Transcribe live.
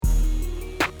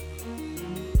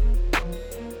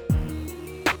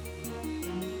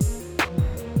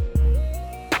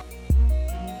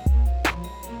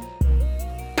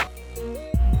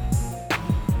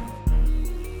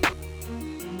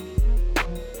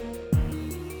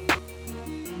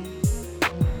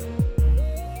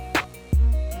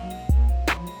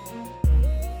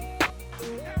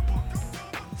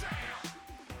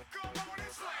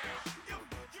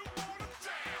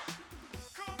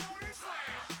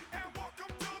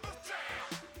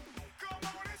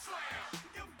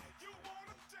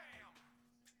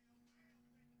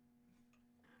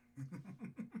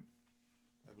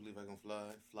if I can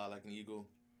fly like an eagle,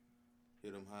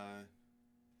 hit 'em high.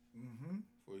 Mm-hmm.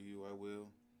 For you, I will.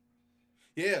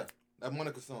 Yeah, that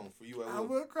Monica song. For you, I will. I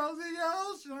will cross the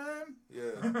ocean.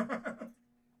 Yeah. All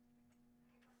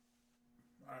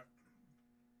right.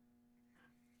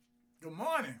 Good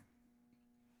morning,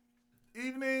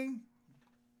 evening,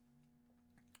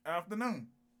 afternoon.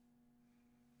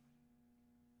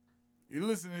 You're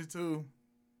listening to.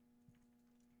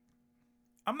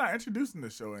 I'm not introducing the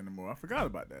show anymore. I forgot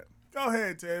about that. Go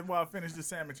ahead, Ted, while I finish the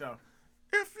sandwich off.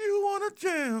 If you want to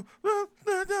jam,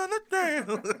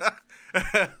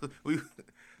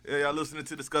 y'all listening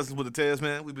to Discussions with the Taz,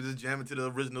 man. We've been just jamming to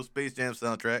the original Space Jam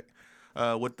soundtrack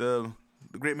with the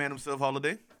great man himself,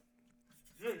 Holiday.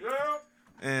 Yeah.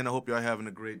 And I hope y'all having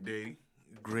a great day,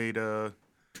 great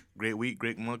week,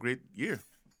 great month, great year.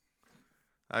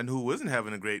 And who wasn't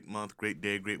having a great month, great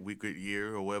day, great week, great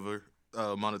year, or whatever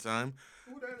amount of time?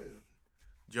 Who that is?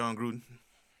 Jon Gruden.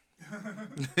 I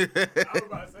was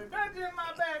about to say, that's just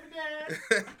my baby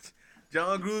dad.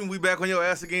 Jon Gruden, we back on your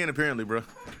ass again, apparently, bro. 2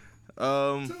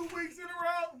 weeks in a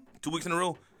row. 2 weeks in a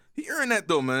row. He earned that,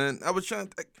 though, man. I was trying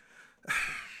to...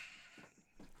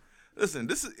 Listen,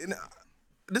 this is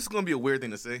going to be a weird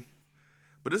thing to say,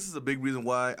 but this is a big reason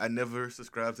why I never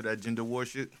subscribed to that gender war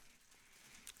shit.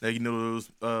 Like, you know,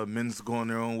 those men's going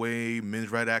their own way,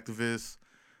 men's right activists,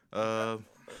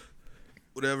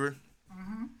 whatever.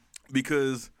 Mm-hmm.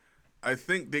 Because I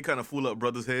think they kind of fool up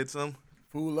brothers' heads some.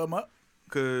 Fool them up.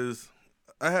 Because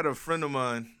I had a friend of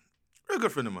mine, a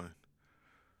good friend of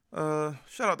mine.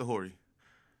 Shout out to Horry.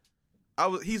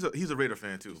 He's a Raider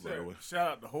fan too, by the way. Shout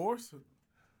out to Horse.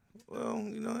 Well,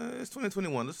 you know, it's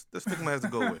 2021. Let's take him as to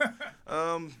go with.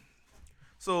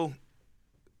 So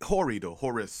Horry though,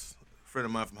 Horace, friend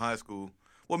of mine from high school,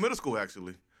 well, middle school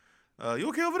actually. You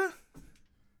okay over there?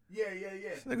 Yeah.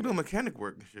 Nigga doing mechanic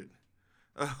work and shit.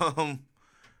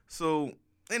 So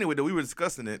anyway, though, we were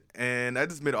discussing it, and I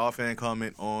just made an offhand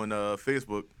comment on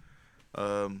Facebook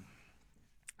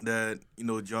that, you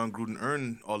know, Jon Gruden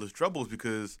earned all his troubles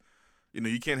because, you know,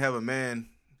 you can't have a man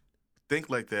think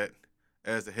like that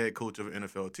as the head coach of an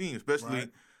NFL team, especially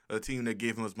a team that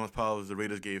gave him as much power as the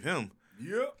Raiders gave him.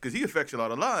 Yeah. Because he affects a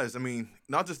lot of lives. I mean,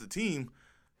 not just the team.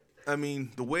 I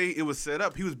mean, the way it was set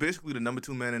up, he was basically the number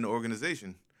 2 man in the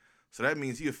organization. So that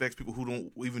means he affects people who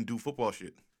don't even do football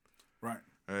shit. Right.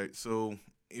 All right, so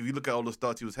if you look at all those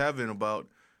thoughts he was having about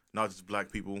not just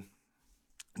black people,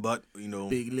 but, you know,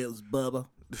 Big lips, Bubba.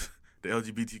 the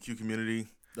LGBTQ community,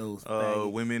 Those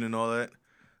women and all that,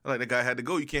 like, that guy had to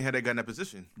go. You can't have that guy in that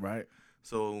position. Right.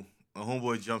 So a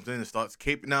homeboy jumped in and starts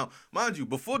caping. Now, mind you,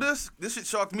 before this shit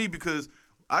shocked me because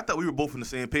I thought we were both on the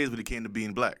same page when it came to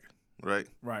being black, right?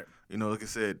 Right. You know, like I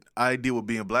said, I deal with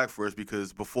being black first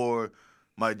because before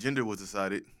my gender was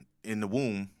decided in the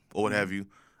womb or what have you,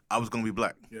 I was going to be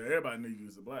black. Yeah, everybody knew you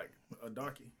was a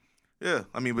darkie. Yeah,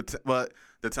 I mean, but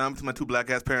the time my 2 black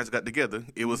ass parents got together,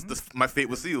 it was my fate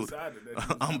was sealed.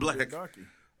 I'm black.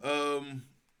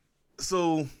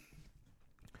 So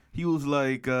he was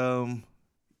like,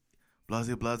 blase.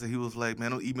 He was like,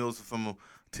 man, those emails from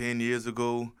 10 years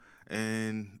ago,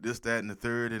 and this, that, and the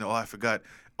third, and I forgot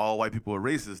all white people are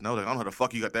racist. And I was like, I don't know how the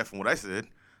fuck you got that from what I said.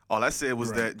 All I said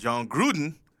was that Jon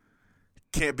Gruden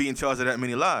can't be in charge of that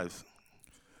many lives.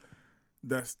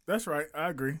 That's right. I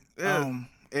agree. Yeah.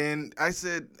 And I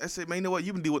said, man, you know what?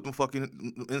 You've been dealing with them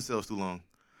fucking incels too long.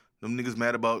 Them niggas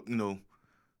mad about, you know,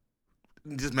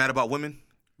 just mad about women.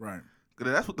 Right. Cause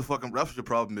that's what your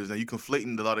problem is. Now you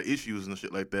conflating a lot of issues and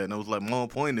shit like that. And I was like, my whole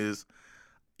point is,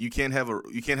 you can't have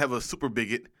a super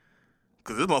bigot,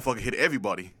 cause this motherfucker hit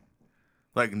everybody.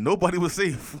 Like nobody was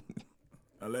safe.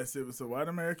 Unless it was a white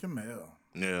American male.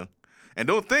 Yeah. And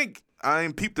don't think I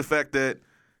ain't peeped the fact that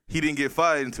he didn't get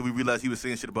fired until we realized he was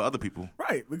saying shit about other people.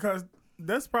 Right, because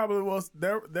that's probably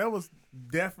there was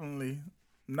definitely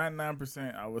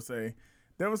 99%, I would say,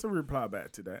 there was a reply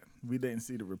back to that. We didn't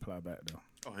see the reply back though.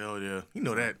 Oh hell yeah. You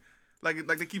know that. Like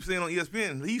they keep saying on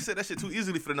ESPN, he said that shit too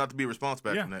easily for there not to be a response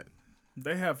back from that.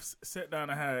 They have sat down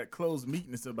and had closed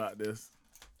meetings about this.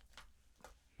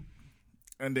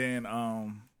 And then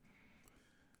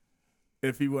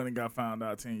if he wouldn't got found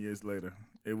out 10 years later,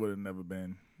 it would have never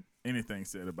been anything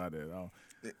said about it at all.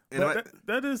 But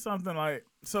that is something like,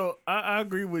 so I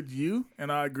agree with you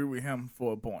and I agree with him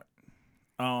for a point.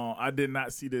 I did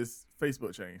not see this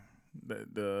Facebook chain,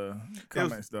 the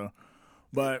comments though.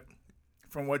 But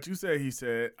from what you said, he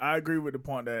said, I agree with the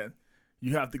point that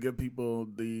you have to give people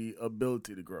the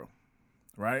ability to grow,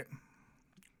 right?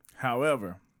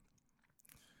 However,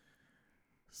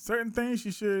 certain things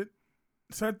should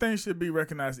be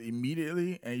recognized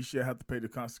immediately, and you should have to pay the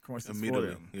consequences for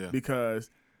them. Yeah. Because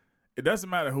it doesn't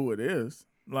matter who it is.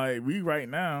 Like, we right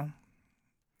now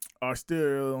are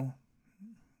still.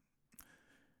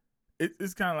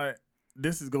 It's kind of like,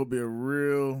 this is going to be a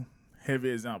real heavy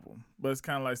example. But it's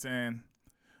kind of like saying,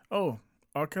 oh,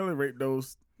 R. Kelly raped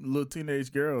those little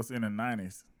teenage girls in the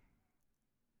 90s.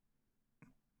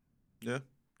 Yeah.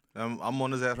 I'm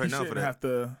on his ass right now for that. Have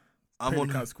to pay the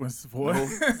consequences for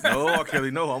it. No, R. Kelly,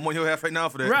 no. I'm on your ass right now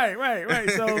for that. Right.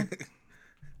 So,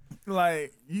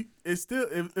 like,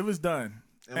 it was done.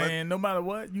 And no matter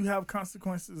what, you have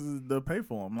consequences to pay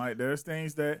for them. Like, there's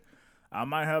things that I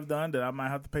might have done that I might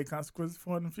have to pay consequences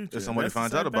for in the future. If somebody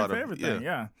finds out about it. Everything,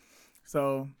 yeah.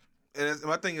 So, and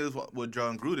my thing is with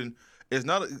Jon Gruden, it's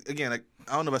not, again, like,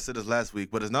 I don't know if I said this last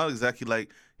week, but it's not exactly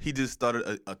like he just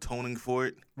started atoning for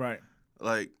it. Right.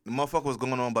 Like, the motherfucker was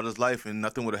going on about his life and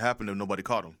nothing would have happened if nobody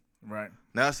caught him. Right.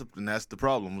 That's the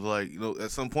problem. Like,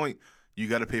 at some point, you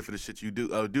got to pay for the shit you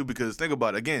do because think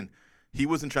about it. Again, he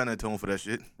wasn't trying to atone for that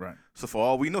shit. Right. So for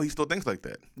all we know, he still thinks like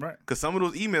that. Right. Because some of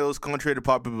those emails, contrary to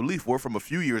popular belief, were from a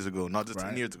few years ago, not just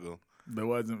 10 years ago. There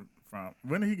wasn't from.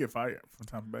 When did he get fired from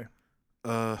Tampa Bay?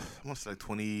 I want to say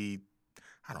 20.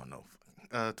 I don't know.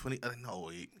 20. I think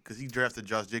 08. Because he drafted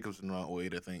Josh Jacobs in around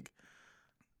 08, I think.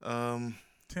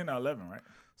 10 or 11, right?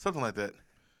 Something like that.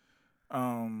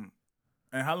 And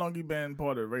how long you been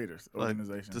part of the Raiders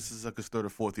organization? Like, this is like his third or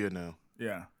fourth year now.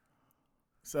 Yeah.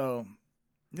 So,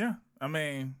 yeah. I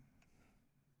mean,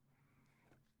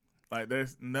 like,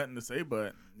 there's nothing to say,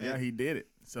 but yeah, he did it.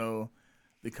 So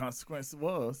the consequence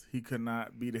was he could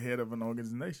not be the head of an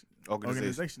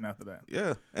organization after that.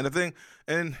 Yeah. And the thing,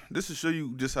 and this will show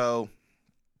you just how,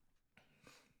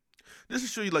 this will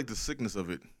show you like the sickness of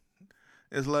it.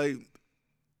 It's like,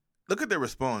 look at their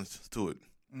response to it.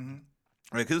 Mm-hmm.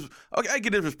 Right? Because, okay, I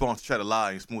get his response to try to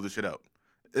lie and smooth the shit out.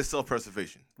 It's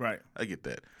self-preservation. Right. I get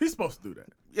that. He's supposed to do that.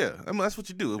 Yeah. I mean, that's what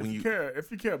you do.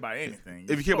 If you care about anything.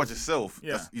 If you care about yourself,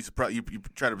 yeah. You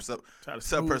try to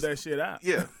smooth that shit out.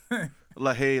 Yeah.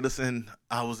 Like, hey, listen,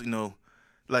 I was,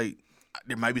 like,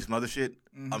 there might be some other shit.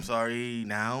 Mm-hmm. I'm sorry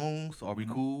now. So are we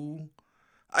cool?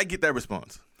 I get that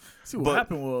response. See, what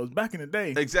happened was, back in the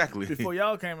day. Exactly. Before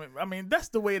y'all came in, I mean, that's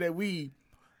the way that we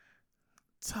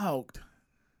talked.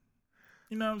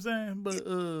 You know what I'm saying?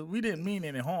 But we didn't mean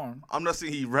any harm. I'm not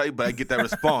saying he's right, but I get that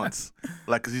response.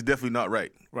 Like, because he's definitely not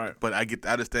right. Right. But I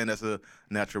understand that's a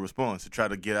natural response to try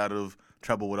to get out of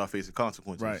trouble without facing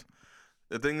consequences. Right.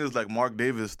 The thing is, like, Mark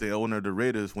Davis, the owner of the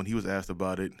Raiders, when he was asked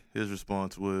about it, his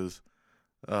response was,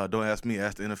 don't ask me,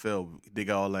 ask the NFL. They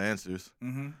got all the answers.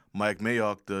 Mm-hmm. Mike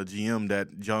Mayock, the GM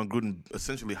that Jon Gruden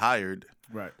essentially hired.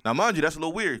 Right. Now, mind you, that's a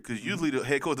little weird because usually the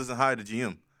head coach doesn't hire the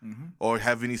GM or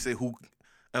have any say who.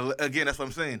 And again, that's what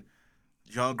I'm saying.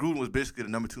 Jon Gruden was basically the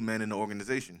number 2 man in the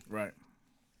organization. Right.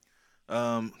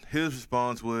 His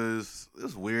response was, it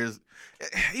was weird.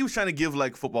 He was trying to give,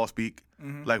 like, football speak.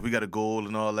 Mm-hmm. Like, we got a goal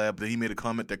and all that. But then he made a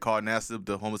comment that Carl Nassib,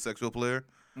 the homosexual player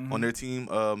on their team,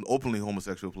 openly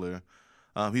homosexual player,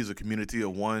 he's a community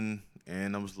of one.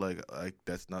 And I was like,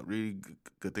 that's not really a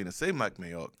good thing to say, Mike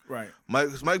Mayock. Right. My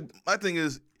thing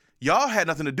is, y'all had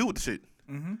nothing to do with the shit.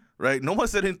 Mm-hmm. Right? No one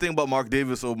said anything about Mark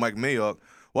Davis or Mike Mayock.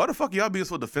 Why the fuck y'all being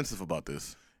so defensive about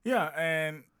this? Yeah,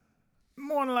 and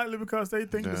more than likely because they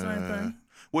think the same thing.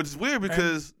 Which is weird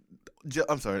because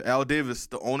Al Davis,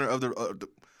 the owner of the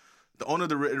owner of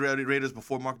the Raiders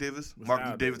before Mark Davis,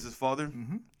 Mark Davis' father,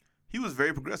 he was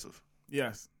very progressive.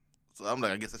 Yes. So I'm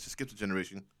like, I guess I should skip the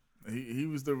generation. He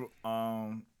was the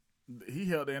he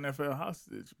held the NFL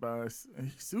hostage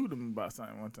he sued him about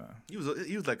something one time. He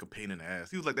was like a pain in the ass.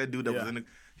 He was like that dude that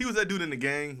was that dude in the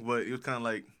gang, but it was kind of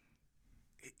like,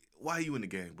 why are you in the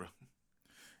gang, bro?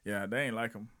 Yeah, they ain't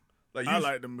like him. Like, I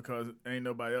liked him because ain't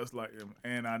nobody else like him,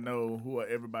 and I know who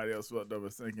everybody else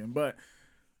was thinking. But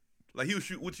like, he would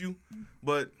shoot with you,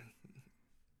 but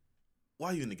why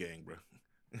are you in the gang, bro?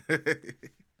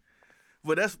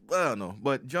 But I don't know.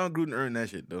 But Jon Gruden earned that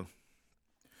shit though.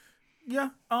 Yeah.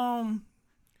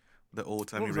 The old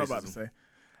timey racism. What was I about to say?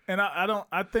 And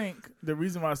I think the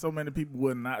reason why so many people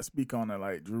would not speak on it,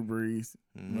 like Drew Brees,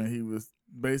 when he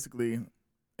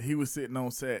was sitting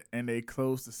on set and they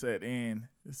closed the set in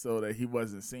so that he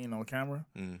wasn't seen on camera.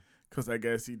 Because I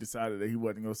guess he decided that he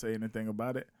wasn't going to say anything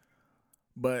about it.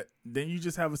 But then you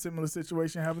just have a similar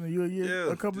situation happen to you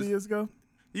a couple of years ago.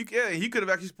 He could have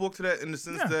actually spoke to that in the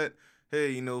sense that,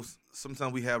 hey,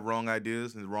 sometimes we have wrong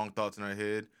ideas and wrong thoughts in our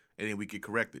head, and then we get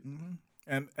corrected.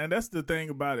 Mm-hmm. And that's the thing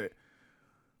about it.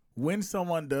 When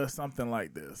someone does something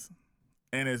like this,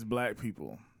 and it's black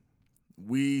people,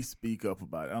 we speak up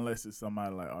about it, unless it's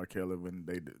somebody like R. Kelly when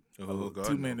they did.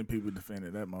 Too many people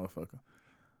defended that motherfucker.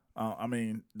 I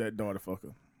mean, that daughter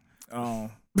fucker.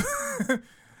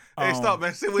 Hey, stop,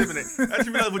 man. Say, wait a minute. I just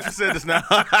realized what you said just now.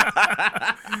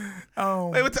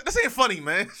 Hey, this ain't funny,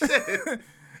 man. Shit.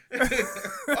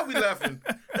 I'll be laughing.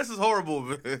 This is horrible,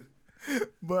 man.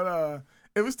 But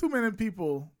it was too many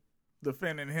people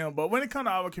defending him. But when it comes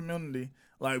to our community,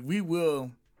 like, we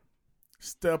will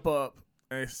step up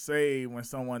and say when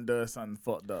someone does something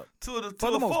fucked up. For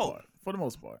the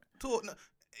most part.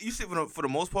 You say for the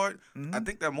most part, I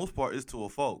think that most part is to a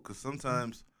fault. Because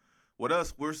sometimes with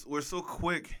us, we're so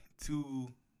quick to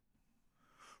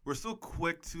what's the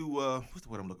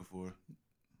word I'm looking for?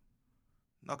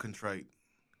 Not contrite.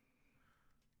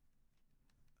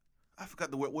 I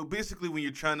forgot the word. Well, basically, when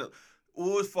you're trying to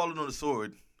always falling on the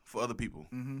sword for other people,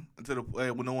 until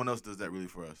when no one else does that really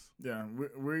for us. Yeah,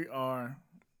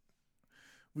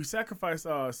 we sacrifice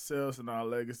ourselves and our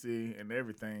legacy and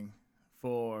everything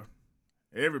for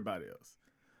everybody else.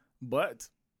 But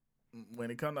when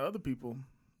it comes to other people,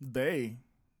 they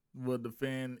will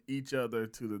defend each other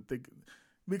to the thick,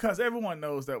 because everyone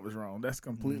knows that was wrong. That's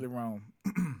completely wrong.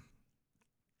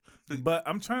 But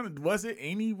I'm trying to. Was it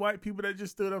any white people that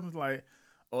just stood up and was like,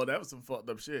 "Oh, that was some fucked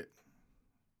up shit"?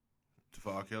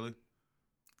 For R. Kelly?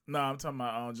 No, I'm talking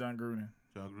about Jon Gruden.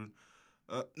 Jon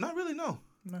Gruden? Not really. No.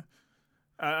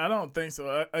 I don't think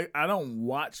so. I don't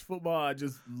watch football. I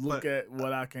just look at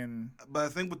what I can. But I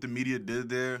think what the media did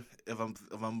there, if I'm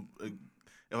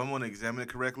going to examine it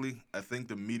correctly, I think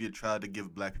the media tried to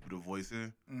give black people the voice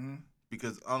here. Mm-hmm.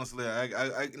 Because honestly,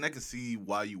 I can see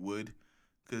why you would,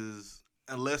 because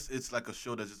unless it's like a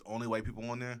show that's just only white people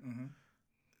on there,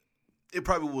 it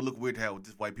probably would look weird to have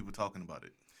just white people talking about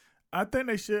it. I think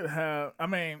they should have. I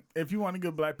mean, if you want to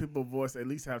give black people a voice, at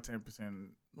least have 10%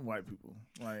 white people.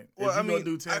 Like, if you're gonna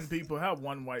do 10 people, have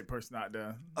one white person out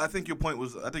there. I think your point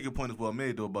is well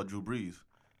made though about Drew Brees.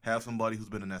 Have somebody who's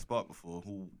been in that spot before,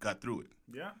 who got through it.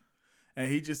 Yeah, and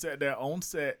he just sat there on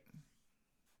set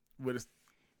with his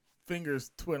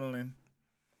fingers twiddling,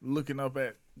 looking up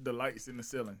at the lights in the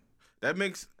ceiling. That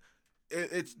makes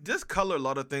it's just color a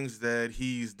lot of things that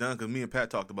he's done. Because me and Pat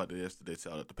talked about it yesterday.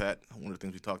 Shout out to Pat. One of the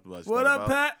things we talked about. What up,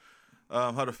 Pat?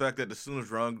 How the fact that as soon as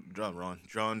John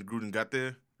Gruden got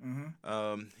there,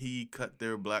 he cut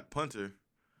their black punter.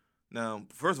 Now,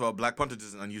 first of all, black punter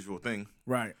is an unusual thing,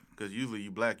 right? Because usually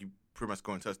you black, you pretty much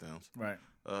scoring touchdowns, right,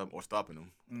 or stopping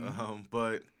them.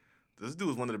 But this dude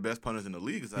was one of the best punters in the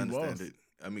league, as I understand it.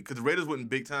 I mean, because the Raiders wasn't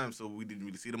big time, so we didn't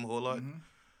really see them a whole lot.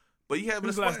 But he had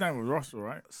his last name was Russell,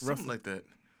 right? Something like that.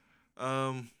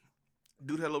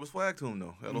 Dude had a little swag to him,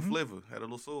 though. Had a little flavor, had a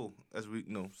little soul, as we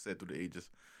said through the ages.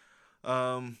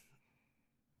 But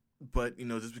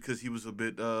just because he was a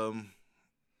bit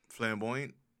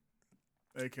flamboyant,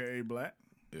 AKA black.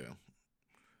 Yeah.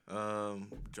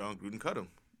 Jon Gruden cut him,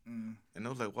 and I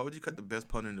was like, why would you cut the best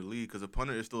punter in the league? Because a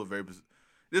punter is still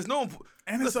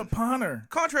it's a punter.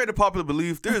 Contrary to popular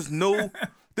belief, there's no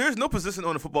position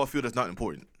on the football field that's not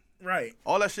important. Right.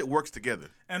 All that shit works together.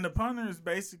 And the punters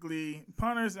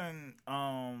and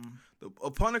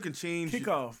a punter can change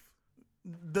kickoff.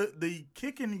 The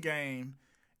kicking game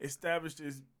established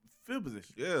his field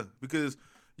position. Yeah, because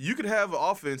you could have an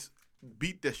offense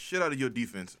beat the shit out of your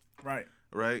defense. Right.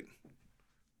 Right?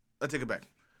 I take it back.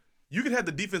 You could have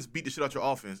the defense beat the shit out of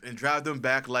your offense and drive them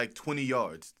back like 20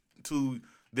 yards to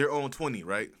their own 20,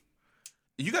 right?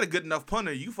 You got a good enough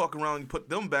punter, you fuck around and put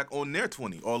them back on their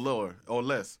 20 or lower or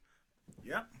less.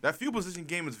 Yeah. That field position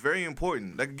game is very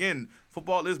important. Like, again,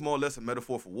 football is more or less a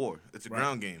metaphor for war. It's a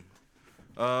ground game.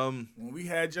 When we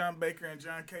had John Baker and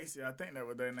John Casey, I think that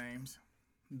were their names.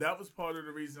 That was part of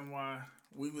the reason why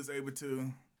we was able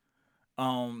to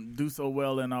do so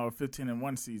well in our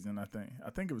 15-1 season. I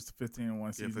think it was the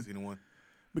 15-1 season. Yeah, 15-1.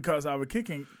 Because our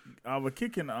kicking.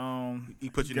 He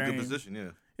put you in a good position.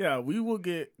 Yeah. Yeah, we will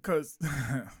get, because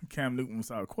Cam Newton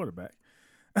was our quarterback.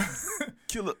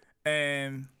 Killer.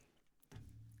 And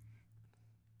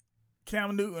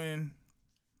Cam Newton,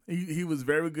 he was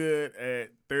very good at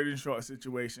third and short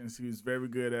situations. He was very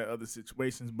good at other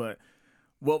situations. But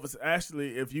what was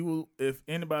actually, if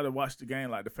anybody watched the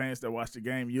game, like the fans that watched the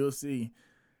game, you'll see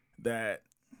that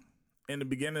in the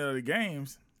beginning of the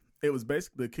games, it was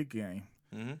basically a kick game.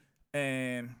 Mm-hmm.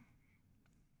 And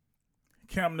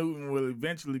Cam Newton will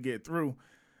eventually get through,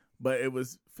 but it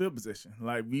was field position.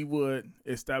 Like, we would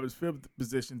establish field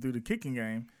position through the kicking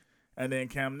game, and then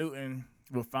Cam Newton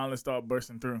will finally start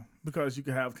bursting through, because you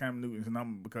can have Cam Newton's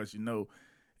number, because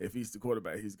if he's the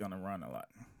quarterback, he's going to run a lot.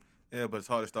 Yeah, but it's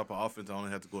hard to stop an offense. I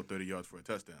only have to go 30 yards for a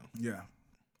touchdown. Yeah.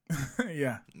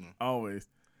 Yeah, always.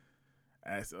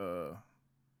 As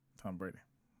Tom Brady.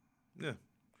 Yeah.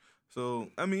 So,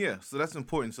 I mean, yeah, so that's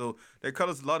important. So, that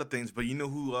covers a lot of things, but you know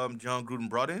who Jon Gruden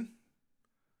brought in?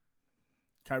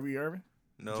 Kyrie Irving?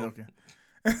 No. Joking.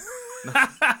 No.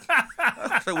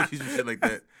 I wish he do shit like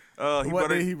that. What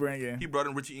did he bring in? He brought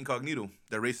in Richie Incognito,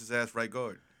 that racist ass right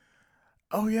guard.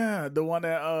 Oh yeah, the one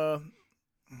that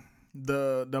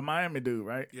the Miami dude,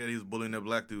 right? Yeah, he was bullying that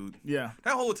black dude. Yeah.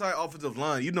 That whole entire offensive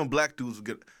line, black dudes would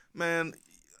get. Man,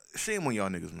 shame on y'all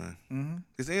niggas, man. Mm-hmm.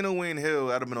 Because ain't no way in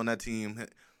hell I'd have been on that team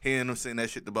hearing them saying that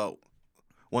shit about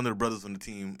one of the brothers on the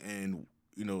team, and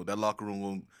that locker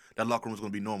room was gonna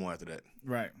be normal after that.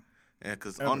 Right. And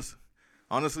because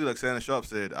honestly, like Shannon Sharp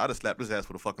said, I'd have slapped his ass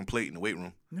with a fucking plate in the weight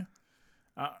room. Yeah.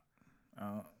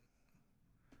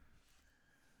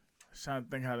 Trying to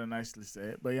think how to nicely say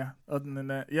it, but yeah. Other than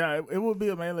that, yeah, it would be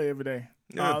a melee every day.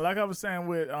 Yeah. Like I was saying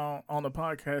with on the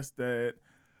podcast that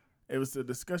it was a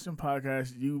discussion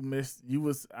podcast. You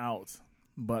was out,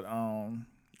 but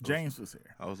James was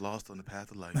here. I was lost on the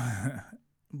path of life.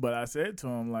 But I said to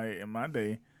him, like, in my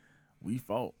day, we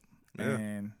fought. Yeah.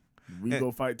 And we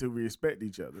go fight till we respect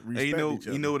each other. Hey,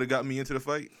 you know what got me into the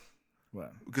fight?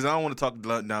 What? Because I don't want to talk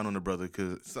down on the brother,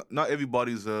 because not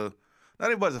everybody's a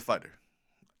fighter.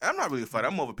 I'm not really a fighter.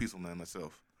 I'm more of a peaceful man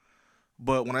myself.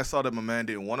 But when I saw that my man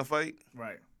didn't want to fight,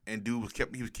 right, and dude was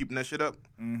keeping that shit up,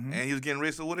 mm-hmm. and he was getting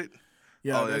racist with it.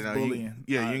 Yeah, that's bullying.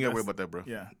 You ain't gotta worry about that, bro.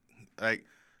 Yeah, like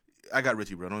I got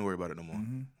Richie, bro. Don't worry about it no more.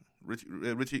 Mm-hmm.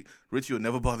 Richie will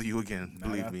never bother you again.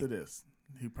 Not believe after me. This,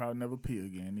 he probably never pee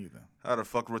again either. How the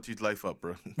fuck Richie's life up,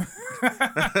 bro?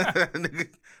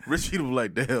 Richie was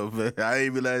like, damn, man. I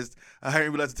ain't realized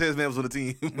the Tez man was on the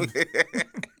team.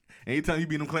 Anytime you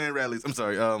be in them Klan rallies, I'm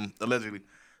sorry, allegedly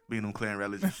be in them Klan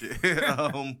rallies and shit.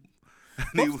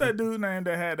 What's that dude name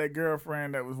that had that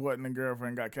girlfriend that wasn't a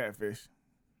girlfriend, got catfish?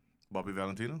 Bobby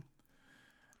Valentino?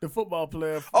 The football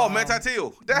player. Manti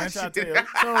Te'o. That shit.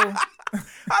 So,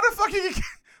 how the fuck you get...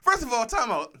 First of all,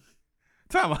 time out.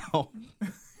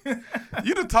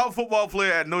 You the top football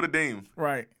player at Notre Dame.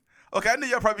 Right. Okay, I know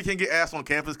y'all probably can't get ass on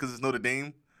campus because it's Notre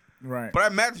Dame. Right. But I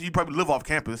imagine you probably live off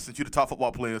campus since you're the top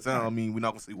football player. So I mean, we're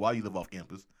not gonna say why you live off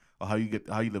campus or how you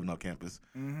living off campus.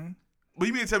 Mm-hmm. But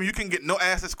you mean to tell me you can get no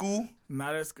ass at school?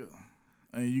 Not at school.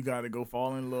 And you got to go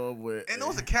fall in love with. And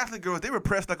those are Catholic girls. They were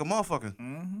pressed like a motherfucker.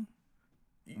 Mm-hmm.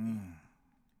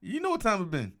 You know what time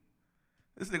it been?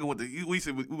 This nigga we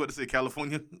about to say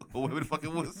California or whatever the fuck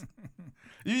it was.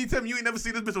 You tell me you ain't never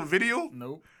seen this bitch on video?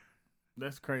 Nope.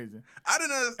 That's crazy. I didn't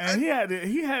know. And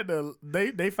he had to.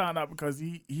 They found out because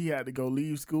he had to go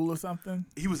leave school or something.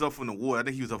 He was up for the award. I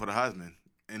think he was up for the Heisman,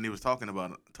 and they was talking to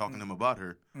him about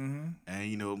her. Mm-hmm.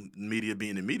 And media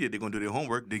being the media, they're gonna do their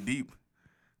homework, dig deep,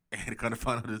 and kind of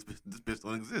find out this bitch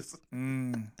don't exist.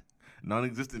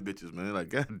 Non-existent bitches, man. Like,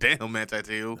 God damn, Manti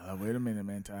Te'o. Wait a minute,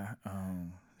 Manti.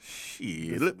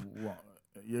 Shit.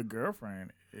 Your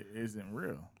girlfriend isn't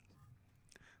real.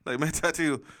 Like, Manti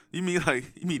Te'o, you mean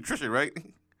Trisha, right?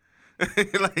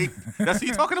 Like, that's what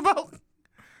you talking about?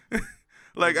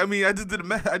 Like, I mean, I just did the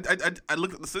math. I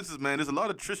looked at the census, man. There's a lot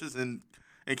of Trishas in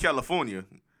California.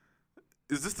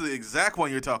 Is this the exact one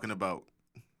you're talking about?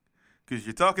 Because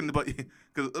you're talking about...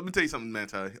 Because let me tell you something,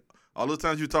 Manti. All those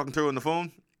times you were talking to her on the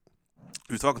phone,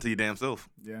 you were talking to your damn self.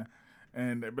 Yeah.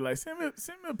 And they'd be like, send me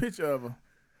a picture of her.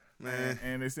 Man.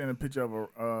 And they send a picture of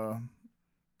her.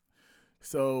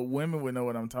 So women would know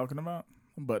what I'm talking about,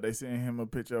 but they send him a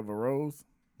picture of a rose.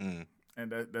 And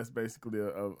that's basically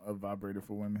a vibrator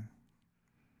for women.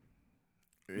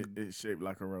 It's shaped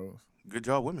like a rose. Good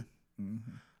job, women.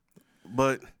 Mm-hmm.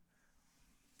 But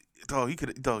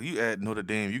you at Notre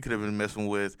Dame, you could have been messing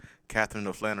with Catherine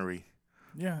O'Flannery.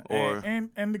 Yeah,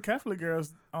 and the Catholic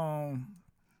girls,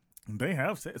 they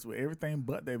have sex with everything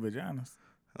but their vaginas.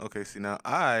 Okay, see now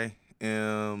I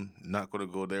am not going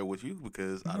to go there with you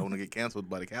because I don't want to get canceled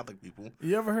by the Catholic people.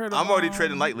 You ever heard of? I'm already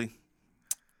treading lightly.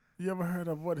 You ever heard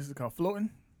of what is it called? Floating?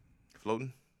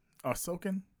 Or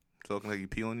soaking? Soaking, like you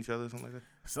pee on each other or something like that?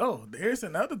 So here's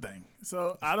another thing.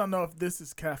 So I don't know if this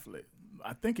is Catholic.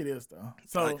 I think it is though.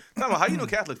 So how you know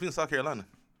Catholics? We're in South Carolina.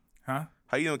 Huh?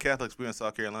 How you know Catholics? We're in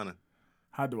South Carolina.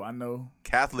 How do I know?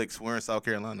 Catholics, we're in South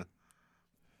Carolina.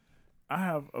 I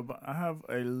have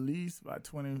at least about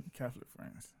 20 Catholic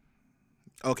friends.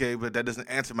 Okay, but that doesn't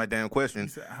answer my damn question.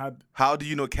 Said, how do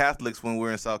you know Catholics when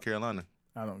we're in South Carolina?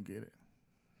 I don't get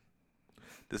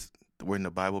it. We're in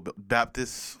the Bible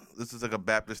Baptist. This is like a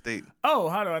Baptist state. Oh,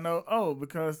 how do I know? Oh,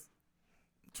 because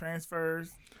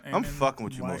transfers. I'm fucking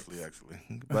with you mostly, actually.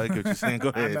 But I get what you're saying. Go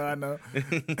ahead. I know.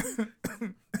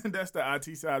 That's the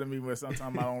IT side of me where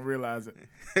sometimes I don't realize it.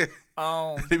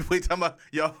 Wait, talking about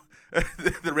y'all,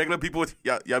 the regular people,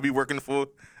 y'all be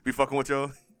be fucking with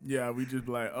y'all? Yeah, we just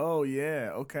be like, oh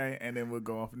yeah, okay, and then we'll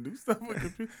go off and do stuff with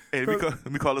computers. Hey,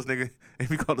 let me call this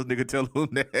nigga. Tell him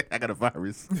that I got a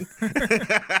virus.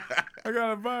 I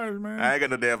got a virus, man. I ain't got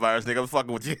no damn virus, nigga. I'm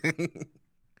fucking with you.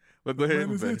 But go ahead.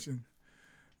 Man, it's itching.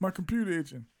 My computer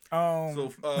itching.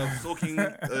 So soaking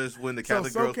is when the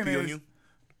Catholic girls pee on you?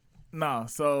 No,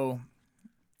 so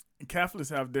Catholics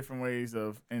have different ways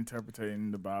of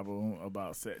interpreting the Bible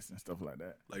about sex and stuff like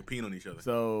that. Like peeing on each other.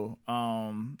 So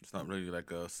it's not really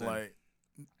like a sin. Like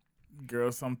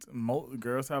girls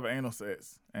girls have anal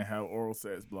sex and have oral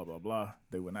sex, blah blah blah.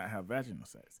 They would not have vaginal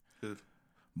sex.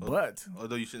 But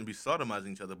although you shouldn't be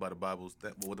sodomizing each other by the Bible's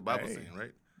what the Bible's saying,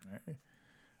 right?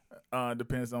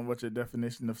 Depends on what your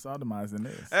definition of sodomizing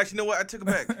is. Actually, you know what? I took it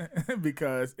back.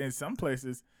 Because in some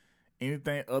places,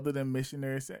 anything other than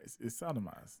missionary sex is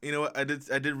sodomized. You know what? I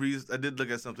did look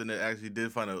at something that actually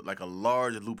did find a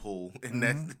large loophole in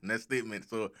that statement.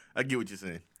 So I get what you're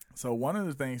saying. So one of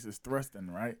the things is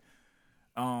thrusting, right?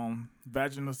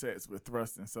 Vaginal sex with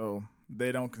thrusting. So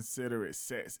they don't consider it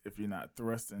sex if you're not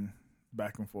thrusting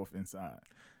back and forth inside.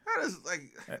 That is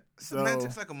like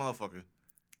semantics like a motherfucker.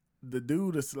 The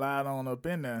dude will slide on up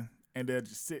in there and they'll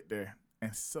just sit there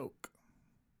and soak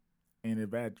in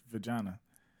their vagina.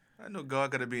 I know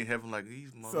God got to be in heaven like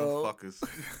these motherfuckers.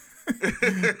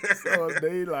 So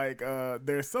they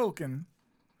they're soaking,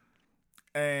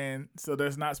 and so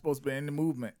there's not supposed to be any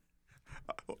movement.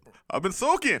 I've been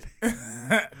soaking.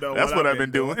 That's what I've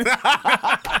been doing.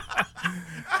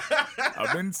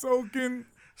 I've been soaking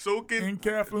in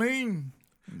Kathleen.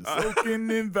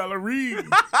 Soaking in Valerie.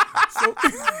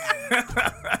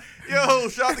 Yo,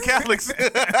 shout out to Catholics.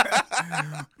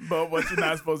 But what you're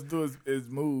not supposed to do is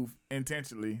move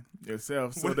intentionally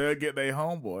yourself. So they'll get their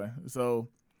homeboy. So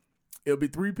it'll be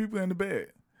 3 people in the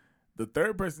bed. The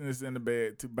third person is in the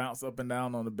bed to bounce up and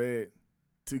down on the bed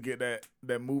to get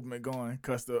that movement going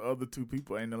because the other 2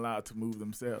 people ain't allowed to move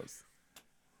themselves.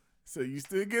 So you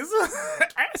still get some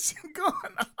action going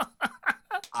on.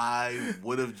 I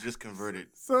would have just converted.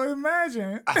 So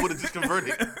imagine. I would have just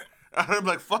converted. I'd be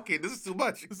like, fuck it, this is too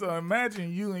much. So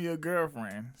imagine you and your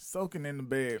girlfriend soaking in the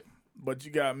bed, but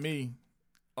you got me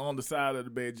on the side of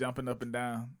the bed jumping up and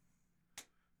down.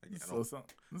 I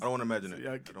don't want to imagine it.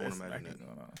 I don't want to imagine it.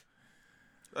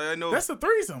 I know. That's a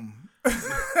threesome.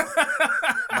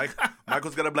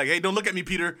 Michael's got to be like, hey, don't look at me,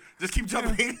 Peter. Just keep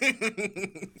jumping.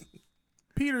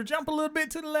 Peter, jump a little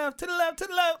bit to the left, to the left, to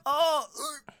the left. Oh.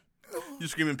 You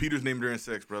screaming Peter's name during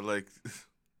sex, bro. Like.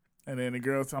 And then the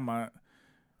girl talking about,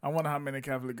 I wonder how many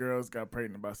Catholic girls got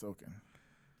pregnant by soaking.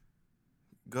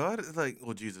 God is like,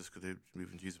 well, Jesus, because they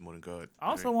believe in Jesus more than God. I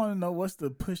also want to know what's the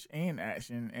push in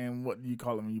action and what you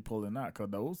call it when you pull it out, because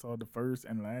those are the first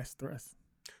and last thrusts.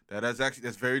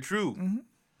 That's very true. Mm-hmm.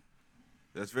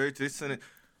 That's very true.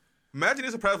 Imagine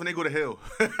it's a problem when they go to hell.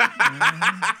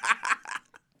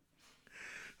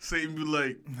 Satan be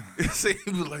like,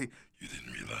 you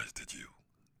didn't realize, did you?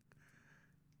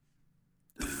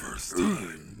 The first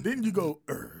time. Didn't you go,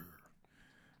 All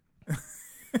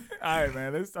right,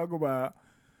 man, let's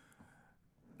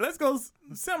go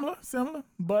similar,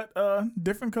 but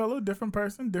different color, different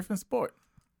person, different sport.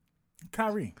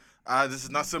 Kyrie. This is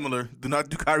not similar. Do not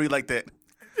do Kyrie like that.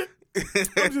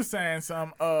 I'm just saying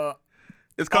some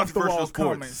it's controversial sports.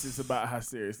 Comments is about how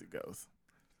serious it goes.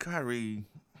 Kyrie.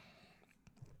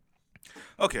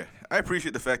 Okay, I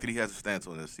appreciate the fact that he has a stance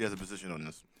on this. He has a position on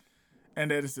this.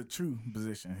 And that it's a true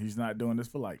position. He's not doing this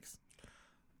for likes.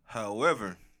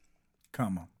 However.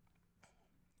 Come on.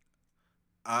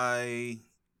 I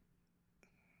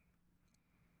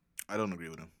don't agree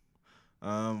with him.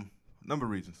 Number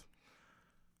of reasons.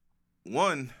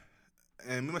 One,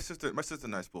 and my sister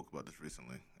and I spoke about this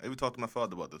recently. I even talked to my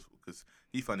father about this because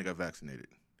he finally got vaccinated.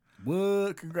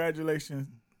 What? Congratulations.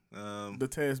 The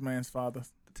Tez man's father.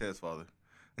 The Tez father.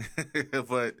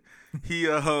 But he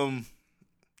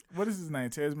what is his name?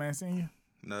 Tez Man Senior?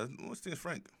 No, what's his name?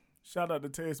 Frank. Shout out to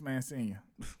Tez Man Senior.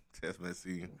 Tez Man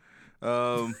Senior.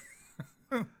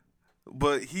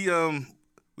 But he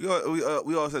we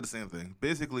all said the same thing.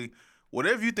 Basically,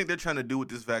 whatever you think they're trying to do with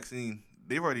this vaccine,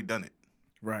 they've already done it.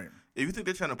 Right. If you think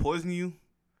they're trying to poison you,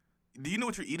 do you know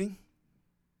what you're eating?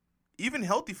 Even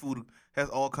healthy food has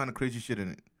all kind of crazy shit in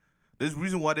it. There's a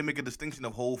reason why they make a distinction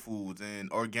of whole foods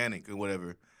and organic and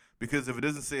whatever. Because if it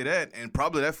doesn't say that, and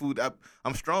probably that food,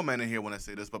 I'm strong man in here when I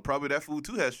say this, but probably that food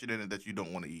too has shit in it that you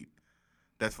don't want to eat.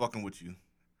 That's fucking with you.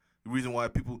 The reason why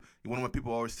people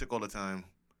are always sick all the time.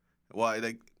 Why,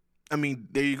 there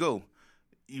you go.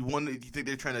 You think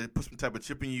they're trying to put some type of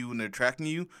chip in you and they're tracking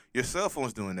you? Your cell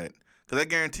phone's doing that. Because I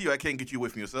guarantee you I can't get you away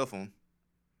from your cell phone.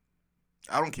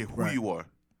 I don't care who you are.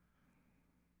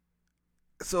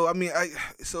 So,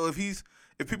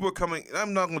 if people are coming,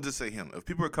 I'm not going to just say him. If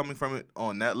people are coming from it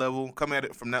on that level, coming at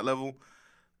it from that level,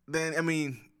 then,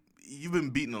 you've been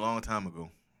beaten a long time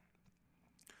ago.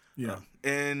 Yeah.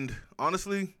 And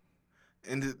honestly,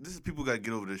 this is people got to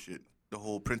get over this shit. The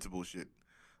whole principle shit.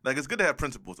 Like, it's good to have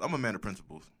principles. I'm a man of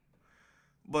principles.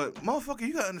 But, motherfucker,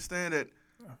 you got to understand that.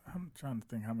 I'm trying to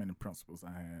think how many principals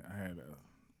I had. I had a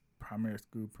primary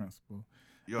school principal.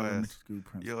 Your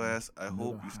ass, I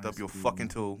hope you stub your fucking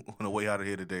toe on the way out of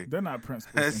here today. They're not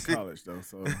principals in college, though,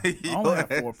 so I only have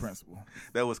 4 principals.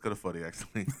 That was kind of funny,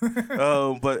 actually.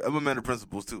 But I'm a man of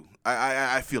principles, too.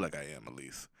 I feel like I am, at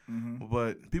least. Mm-hmm.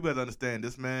 But people have to understand,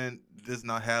 this man does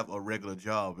not have a regular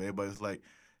job. Everybody's like,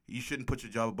 you shouldn't put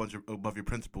your job above your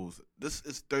principles. This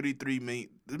is $33 million.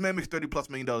 This man makes $30+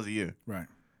 million a year. Right.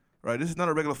 Right? This is not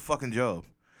a regular fucking job.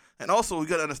 And also, we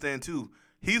got to understand, too,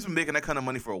 he's been making that kind of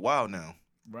money for a while now.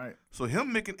 Right. So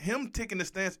him taking the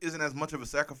stance isn't as much of a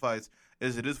sacrifice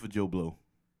as it is for Joe Blow,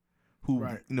 who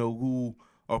who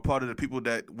are part of the people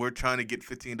that we're trying to get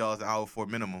 $15 an hour for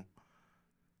minimum.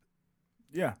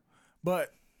 Yeah,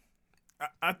 but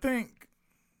I think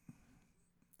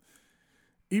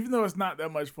even though it's not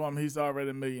that much for him, he's already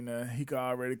a millionaire. He could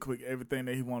already quit everything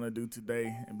that he want to do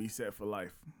today and be set for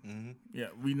life. Mm-hmm. Yeah,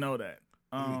 we know that.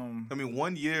 I mean,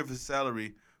 1 year of his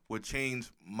salary would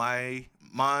change mine,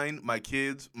 my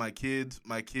kids, and my kids'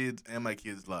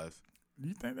 lives. Do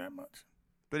you think that much?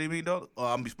 $30 million? Oh, I'm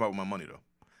gonna be smart with my money though,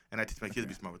 and I teach my kids to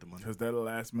be smart with the money. Because that'll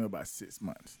last me about 6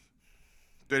 months.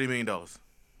 $30 million.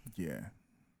 Yeah.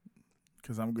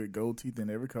 Because I'm good, gold teeth in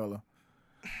every color.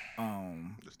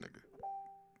 This nigga.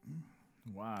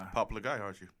 Why? Popular guy,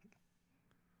 aren't you?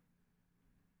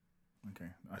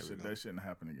 Okay, that shouldn't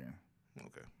happen again.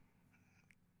 Okay.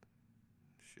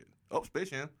 Shit. Oh, Space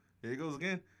Jam. Here he goes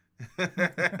again.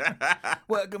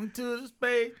 Welcome to the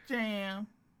Space Jam.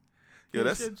 Yo,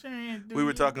 we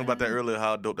were talking about that earlier,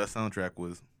 how dope that soundtrack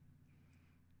was.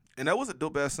 And that was a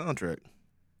dope ass soundtrack.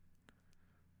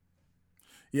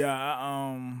 Yeah,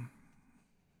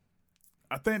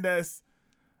 I think that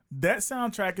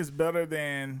soundtrack is better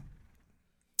than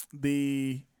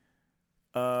the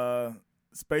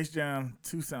Space Jam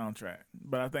 2 soundtrack.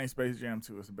 But I think Space Jam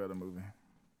 2 is a better movie.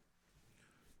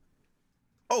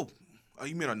 Oh,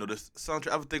 you may not know this.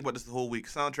 Soundtrack. I've been thinking about this the whole week.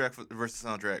 Soundtrack versus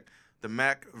soundtrack. The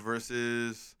Mac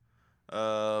versus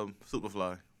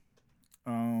Superfly.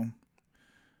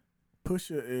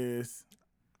 Pusha is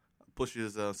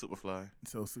Superfly.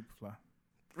 So Superfly.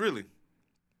 Really?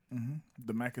 Mm-hmm.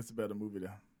 The Mac is a better movie though.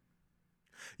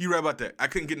 You're right about that. I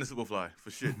couldn't get into Superfly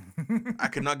for shit. I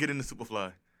could not get into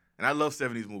Superfly, and I love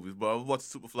 '70s movies. But I was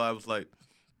watching Superfly. I was like,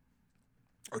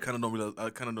 I kind of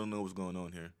don't know what's going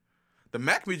on here. The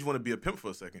Mac made you want to be a pimp for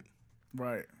a second,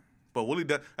 right? But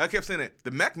I kept saying that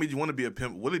the Mac made you want to be a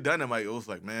pimp. Willie Dynamite, it was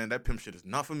like, man, that pimp shit is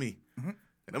not for me. Mm-hmm.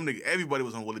 And them niggas, everybody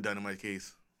was on Willie Dynamite's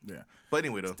case. Yeah. But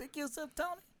anyway, though. Stick yourself,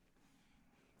 Tony.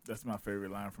 That's my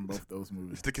favorite line from both those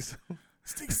movies. Stick yourself.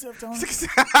 Stick yourself, Tony. Stick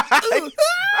yourself.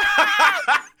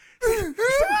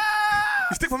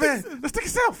 You stick my man. Stick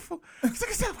yourself. Stick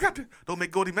yourself, Captain. Don't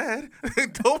make Goldie mad.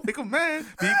 Don't make him mad.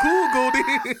 Be cool, Goldie.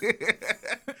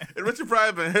 And Richard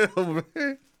Pryor been hell,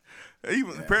 man.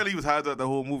 Apparently he was high throughout the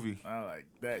whole movie. I like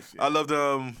that shit. I loved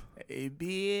hey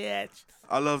bitch.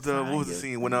 I loved what was the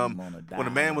scene when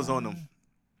the man was on him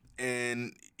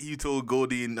and he told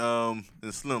Goldie and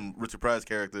Slim, Richard Pryor's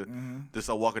character, to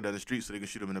start walking down the street so they can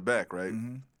shoot him in the back, right?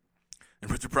 Mm-hmm.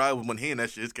 And Richard Pryor, when hearing that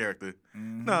shit, his character,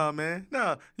 nah, man,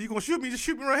 nah, you gonna shoot me? Just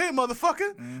shoot me right here,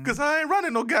 motherfucker, cause I ain't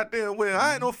running no goddamn well.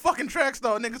 I ain't no fucking track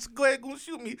star, nigga. So go ahead, gonna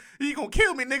shoot me. You gonna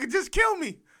kill me, nigga? Just kill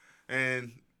me.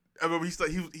 And I remember he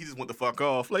just went the fuck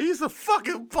off. Like, he's a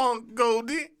fucking punk,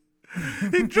 Goldie.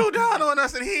 He drew down on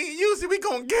us and he ain't used it. We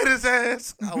gonna get his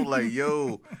ass. I was like,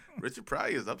 yo, Richard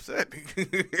Pryor is upset.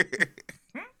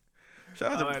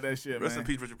 Shout out to like that shit, rest man. in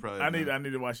peace, Richard Pryor. I need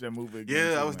to watch that movie again.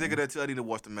 Yeah, too, I was thinking that too. I need to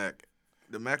watch the Mac.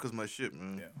 The Mac was my shit,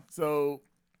 man. Yeah. So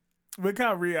with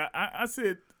Kyrie, I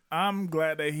said I'm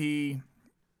glad that he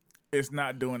is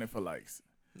not doing it for likes.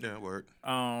 Yeah, word.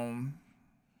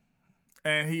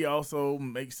 And he also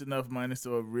makes enough money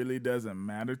so it really doesn't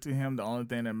matter to him. The only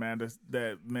thing that matters,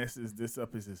 that messes this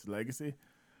up, is his legacy.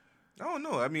 I don't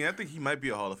know. I mean, I think he might be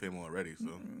a Hall of Famer already.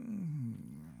 So,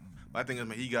 I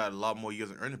think he got a lot more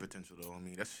years of earning potential, though. I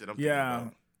mean, that's shit I'm thinking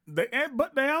about.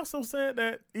 But they also said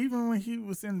that even when he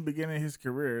was in the beginning of his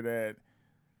career, that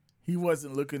he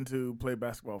wasn't looking to play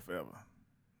basketball forever.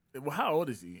 Well, how old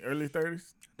is he? Early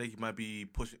 30s? I think he might be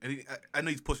pushing. I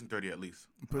know he's pushing 30 at least.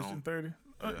 Pushing 30?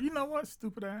 Yeah. You know what,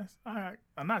 stupid ass?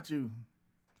 Not you.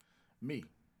 Me.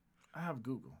 I have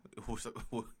Google.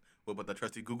 What about that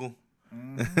trusty Google?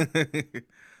 Mm-hmm.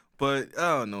 But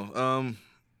I don't know.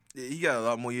 He got a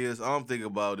lot more years. All I'm thinking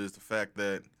about is the fact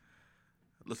that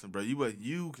Listen, bro,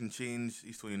 you can change.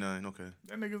 He's 29. Okay.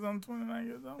 That nigga's on 29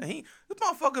 years old. And this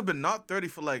motherfucker been not 30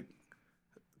 for like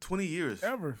 20 years.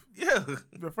 Ever. Yeah.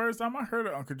 The first time I heard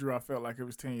of Uncle Drew, I felt like it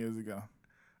was 10 years ago.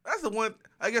 That's the one.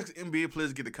 I guess NBA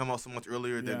players get to come out so much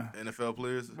earlier than NFL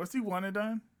players. Was he one and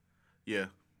done? Yeah.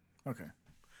 Okay.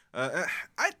 I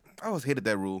always hated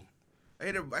that rule. I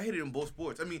hate it in both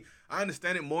sports. I mean, I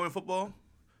understand it more in football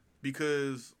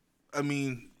because, I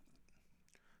mean,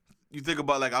 you think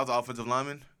about, like, I was an offensive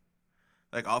lineman.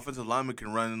 Like, offensive linemen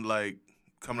can run, like,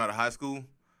 coming out of high school.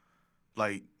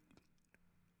 Like,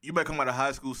 you might come out of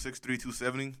high school 6'3",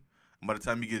 270. And by the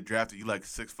time you get drafted, you like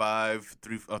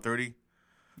 6'5", 30.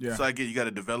 Yeah. So I get you got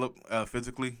to develop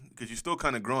physically because you're still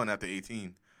kind of growing after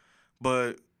 18.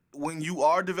 But when you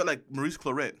are like Maurice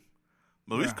Clarett.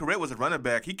 Maurice Clarett was a running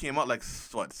back. He came out like,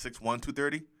 6'1",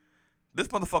 230? This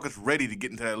motherfucker's ready to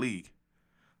get into that league.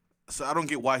 So I don't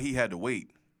get why he had to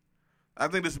wait. I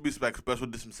think this would be like special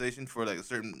dispensation for like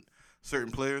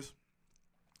certain players.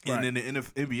 Right. And then the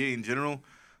NBA in general,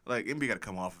 like NBA got to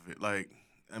come off of it. Like,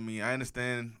 I mean, I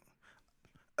understand.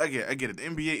 I get it. The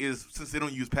NBA is, since they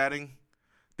don't use padding,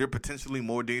 they're potentially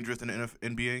more dangerous than the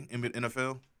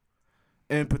NFL.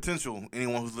 And potential,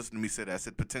 anyone who's listening to me said that. I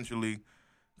said potentially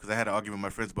because I had an argument with my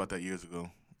friends about that years ago.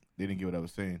 They didn't get what I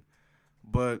was saying.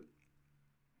 But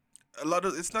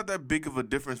it's not that big of a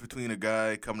difference between a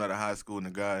guy coming out of high school and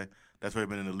a guy that's already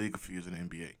been in the league a few years in the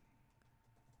NBA.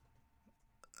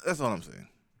 That's all I'm saying.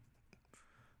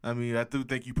 I mean, I do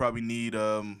think you probably need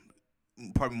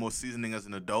probably more seasoning as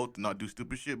an adult to not do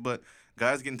stupid shit, but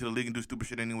guys get into the league and do stupid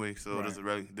shit anyway, so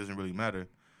it doesn't really matter.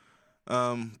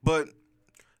 But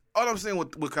all I'm saying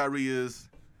with Kyrie is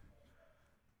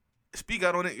speak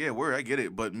out on it. Yeah, I get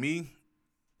it. But me,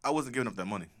 I wasn't giving up that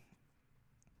money.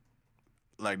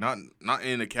 Like, not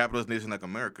in a capitalist nation like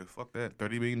America. Fuck that.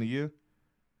 $30 million a year?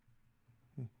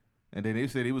 And then they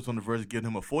said he was on the verge of giving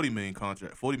him a $40 million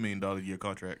a year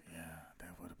contract. Yeah,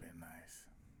 that would have been nice.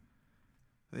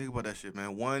 Think about that shit,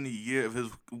 man. 1 year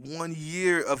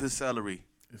of his salary.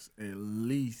 It's at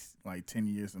least like 10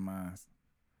 years of mine.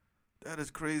 That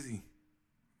is crazy.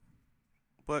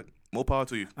 But more power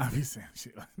to you. I be saying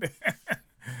shit like that.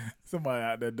 Somebody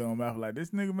out there doing math like,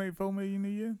 this nigga made $4 million a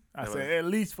year. I said at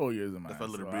least 4 years of mine.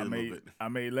 I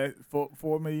made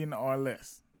 $4 million or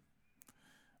less.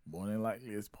 More than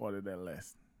likely, it's part of that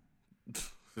less.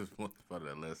 It's part of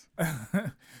that less.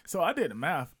 So I did the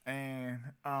math, and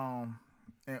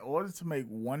in order to make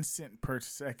 1 cent per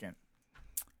second,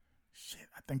 shit,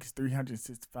 I think it's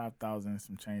 365,000 and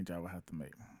some change I would have to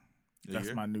make.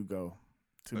 That's my new goal,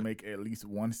 to make at least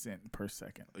 1 cent per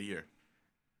second a year.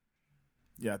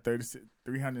 Yeah,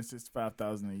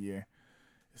 365,000 a year.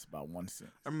 It's about 1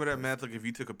 cent. I remember that math. Like, if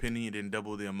you took a penny and then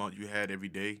double the amount you had every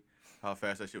day, how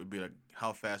fast that shit would be. Like,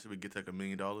 how fast it would get to like $1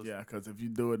 million. Yeah, because if you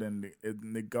do it in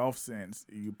the golf sense,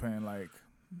 you're paying like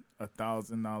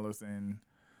 $1,000, and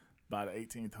by the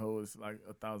 18th hole, it's like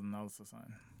 $1,000 or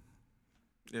something.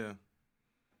 Yeah,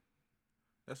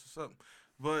 that's what's up.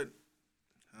 But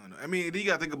I don't know. I mean, you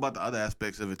got to think about the other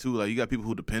aspects of it too. Like, you got people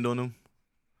who depend on him.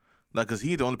 Like, because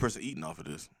he's the only person eating off of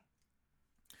this.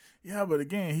 Yeah, but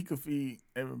again, he could feed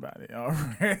everybody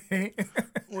already.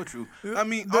 Well, true. I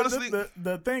mean, honestly.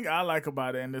 The thing I like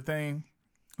about it, and the thing.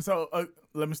 So,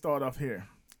 let me start off here.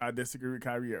 I disagree with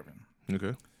Kyrie Irving.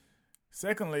 Okay.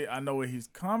 Secondly, I know where he's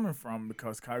coming from,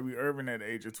 because Kyrie Irving at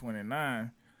the age of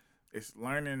 29 is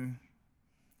learning.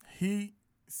 He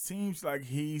seems like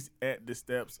he's at the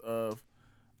steps of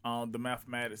the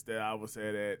mathematics that I was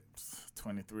at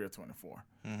 23 or 24.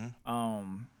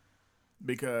 Mm-hmm.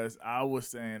 Because I was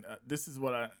saying, this is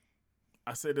what I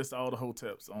said this to all the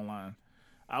hoteps online.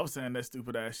 I was saying that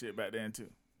stupid ass shit back then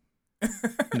too.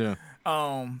 Yeah.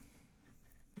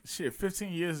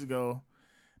 15 years ago.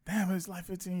 Damn, it's like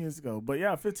 15 years ago. But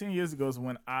yeah, 15 years ago is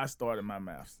when I started my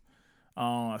maths.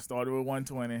 I started with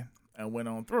 120 and went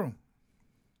on through.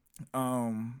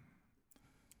 In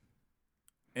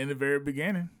the very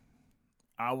beginning,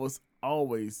 I was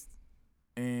always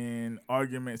in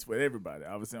arguments with everybody.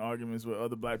 I was in arguments with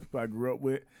other black people I grew up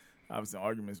with. I was in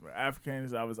arguments with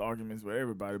Africans. I was in arguments with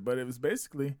everybody. But it was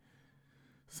basically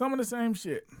some of the same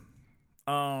shit.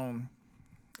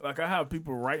 Like, I have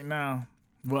people right now.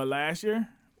 Well, last year,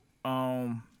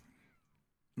 when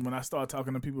I started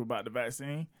talking to people about the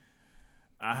vaccine,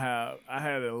 I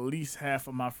had at least half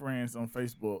of my friends on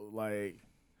Facebook like,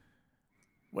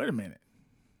 wait a minute.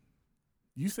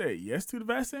 You said yes to the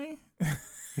vaccine?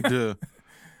 Yeah.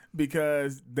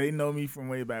 Because they know me from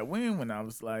way back when I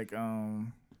was like,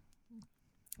 I've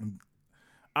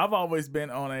always been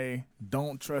on a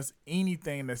don't trust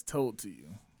anything that's told to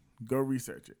you. Go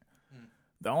research it.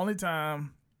 The only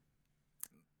time,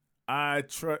 I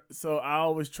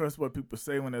always trust what people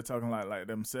say when they're talking like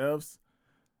themselves,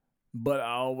 but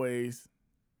I always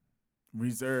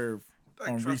reserve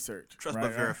on research. Trust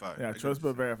but verify. Yeah, trust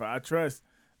but verify. I trust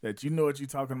that you know what you're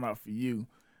talking about for you,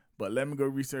 but let me go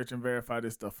research and verify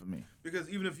this stuff for me. Because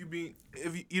even if you're being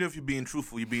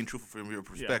truthful, you're being truthful from your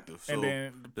perspective. Yeah. So and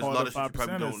then there's a lot of shit you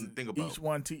probably don't think about. Each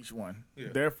one teach one. Yeah.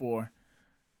 Therefore,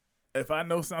 if I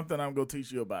know something, I'm going to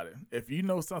teach you about it. If you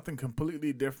know something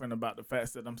completely different about the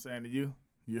facts that I'm saying to you,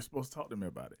 you're supposed to talk to me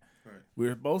about it. Right.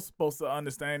 We're both supposed to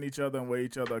understand each other and where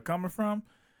each other are coming from,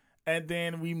 and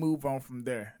then we move on from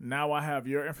there. Now I have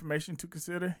your information to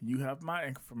consider. You have my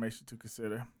information to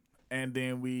consider. And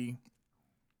then we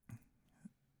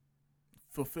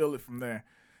fulfill it from there.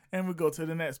 And we go to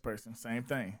the next person. Same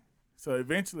thing. So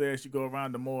eventually, as you go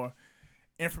around, the more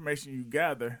information you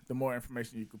gather, the more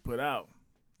information you can put out.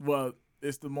 Well,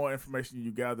 it's the more information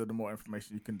you gather, the more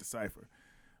information you can decipher.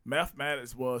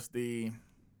 Mathematics was the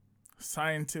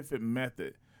scientific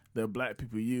method that black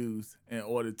people use in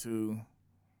order to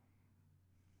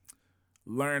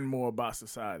learn more about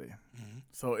society. Mm-hmm.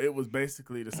 So it was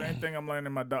basically the same thing I'm learning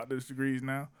in my doctorate degrees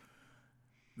now.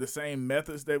 The same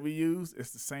methods that we use,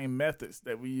 it's the same methods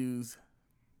that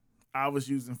I was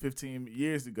using 15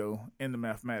 years ago in the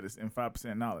mathematics in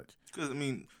 5% knowledge. Because, I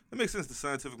mean, it makes sense the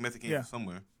scientific method came from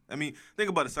somewhere. I mean, think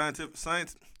about it, science.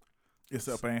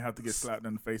 Except I ain't have to get slapped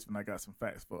in the face when I got some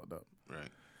facts fucked up. Right.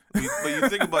 But you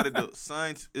think about it, though,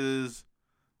 science is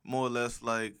more or less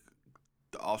like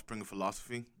the offspring of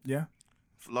philosophy. Yeah.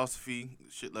 Philosophy,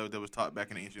 shit like that was taught back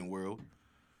in the ancient world.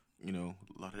 You know,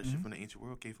 a lot of that shit from the ancient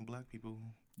world came from black people.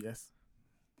 Yes.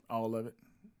 All of it.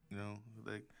 You know,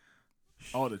 like...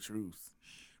 all the truths.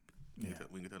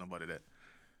 We can tell nobody that.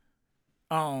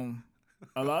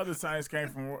 A lot of the science came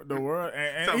from the world,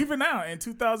 and even now in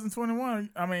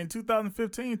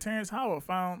 2015, Terrence Howard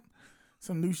found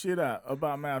some new shit out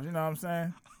about math. You know what I'm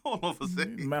saying? Hold on for a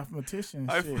second. Mathematician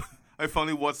shit. I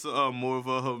finally watched more of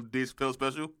a Dave Chappelle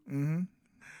special. Mm-hmm.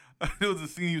 There was a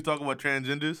scene he was talking about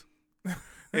transgenders,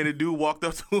 and the dude walked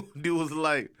up to him. Dude was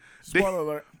like, "Spoiler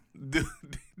alert!"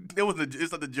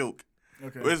 It's not a joke.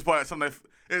 Okay. It's part something.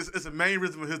 It's a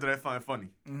mannerism of his that I find funny.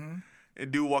 Mm-hmm.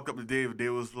 And dude walked up to Dave.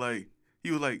 Dave was like,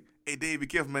 "Hey Dave, be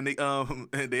careful, man. They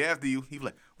after you." He was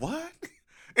like, "What?"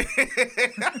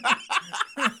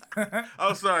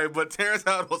 I'm sorry, but Terrence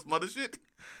Howard was some other shit.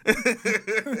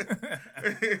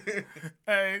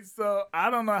 Hey, so I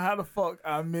don't know how the fuck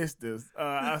I missed this.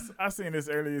 I seen this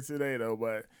earlier today though,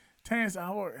 but Terrence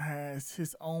Howard has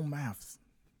his own maths.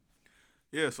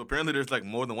 Yeah, so apparently there's like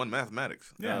more than one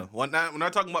mathematics. Yeah. We're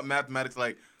not talking about mathematics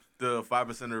like the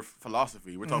 5%er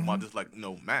philosophy. We're talking about just like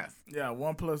math. Yeah,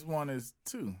 1 + 1 is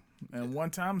 2, and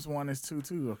 1 × 1 is 2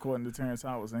 too, according to Terrence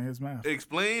Howard in his math.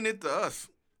 Explain it to us.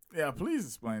 Yeah, please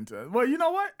explain to us. Well, you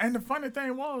know what? And the funny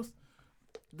thing was,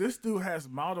 this dude has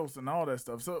models and all that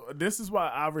stuff. So this is why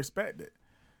I respect it.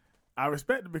 I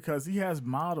respect it because he has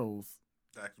models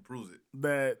that actually proves it.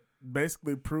 That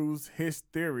basically proves his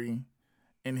theory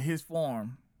in his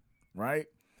form, right?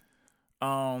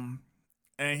 And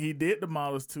he did the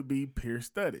models to be peer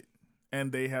studied,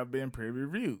 and they have been peer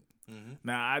reviewed. Mm-hmm.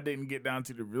 Now, I didn't get down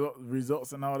to the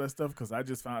results and all that stuff because I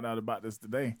just found out about this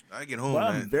today. I get home,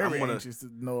 but man. I'm very anxious to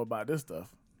know about this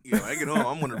stuff. Yeah, I get home,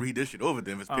 I'm going to read this shit over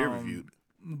them if it's peer reviewed.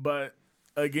 But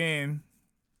again,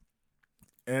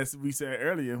 as we said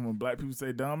earlier, when black people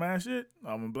say dumb ass shit,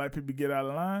 when black people get out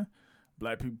of line,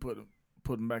 black people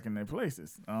put them back in their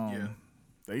places.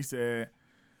 They said,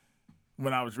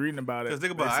 when I was reading about it, because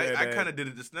think about it, I kind of did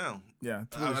it just now. Yeah,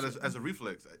 as a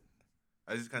reflex,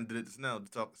 I just kind of did it just now to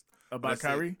talk about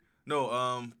Kyrie.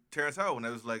 No, Terrence Howard. When I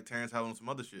was like Terrence Howard on some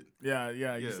other shit. Yeah.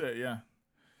 You said yeah.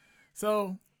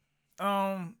 So,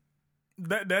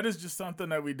 that is just something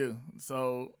that we do.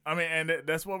 So I mean, and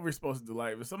that's what we're supposed to do.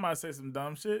 Like if somebody says some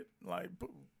dumb shit, like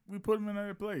we put them in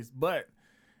their place. But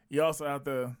you also have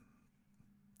to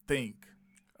think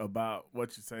about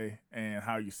what you say and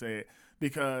how you say it,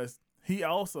 because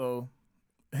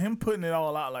him putting it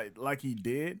all out like he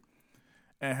did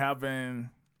and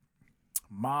having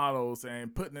models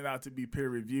and putting it out to be peer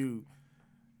reviewed,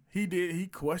 he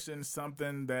questioned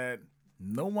something that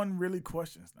no one really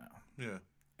questions now. Yeah.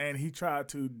 And he tried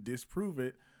to disprove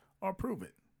it or prove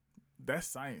it. That's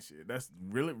science shit. That's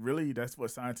really that's what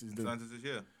scientists do. Scientists,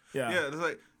 yeah.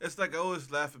 It's like I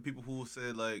always laugh at people who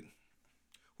say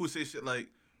shit like,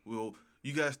 well,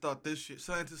 you guys thought this shit,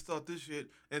 scientists thought this shit,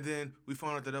 and then we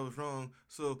found out that was wrong.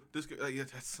 So this,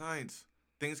 that's science.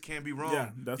 Things can be wrong. Yeah,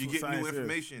 that's you what get new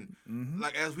information. Mm-hmm.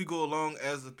 Like as we go along,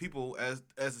 as a people, as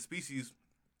a species,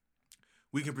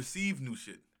 we can perceive new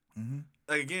shit. Mm-hmm.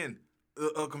 Like again,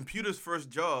 a computer's first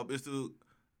job is to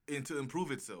and to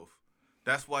improve itself.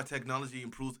 That's why technology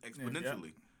improves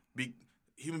exponentially.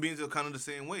 Human beings are kind of the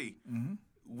same way. Mm-hmm.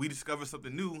 We discover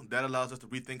something new that allows us to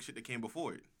rethink shit that came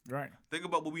before it. Right. Think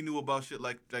about what we knew about shit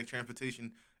like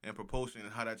transportation and propulsion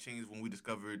and how that changed when we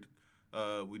discovered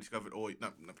oil,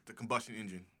 not the combustion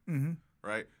engine. Mm-hmm.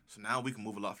 Right. So now we can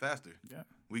move a lot faster. Yeah.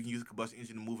 We can use the combustion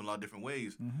engine to move in a lot of different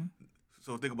ways. Mm-hmm.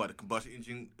 So think about it. Combustion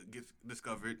engine gets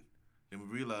discovered, then we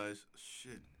realize,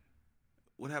 shit,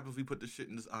 what happens if we put this shit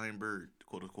in this iron bird,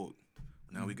 quote unquote?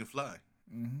 Now we can fly.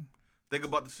 Mm-hmm. Think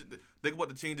about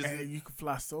the changes. And you can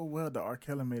fly so well that R.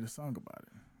 Kelly made a song about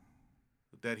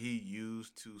it. That he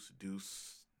used to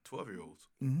seduce 12-year-olds.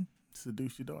 Mm-hmm.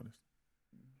 Seduce your daughters.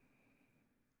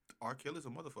 R. Kelly's a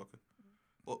motherfucker.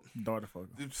 Well, daughter fucker.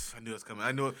 I knew it was coming.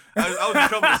 I knew it. I was in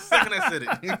trouble the second I said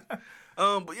it.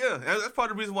 But yeah, that's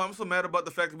part of the reason why I'm so mad about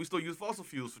the fact that we still use fossil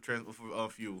fuels for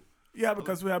fuel. Yeah,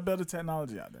 because we have better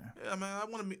technology out there. Yeah, man, I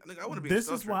want to be. This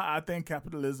in Star is Trek. Why I think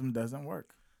capitalism doesn't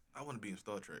work. I want to be in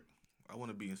Star Trek. I want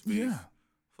to be in space,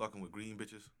 fucking with green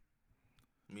bitches.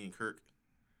 Me and Kirk.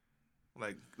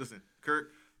 Like, listen,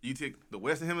 Kirk, you take the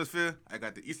Western Hemisphere. I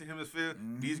got the Eastern Hemisphere.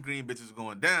 Mm-hmm. These green bitches are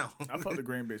going down. I fucked the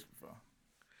green bitch before.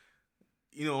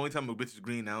 You know, the only time a bitch is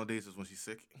green nowadays is when she's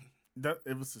sick.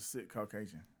 It was a sick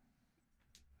Caucasian.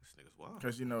 This nigga's wild.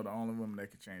 Because you know the only women that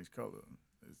can change color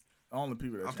is the only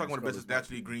people that. I'm talking about a bitch that's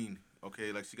naturally green.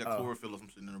 Okay, like she got chlorophyll or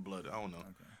something in her blood. I don't know.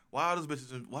 Okay. Why are those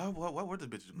bitches? Why were the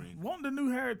bitches green? Won't the new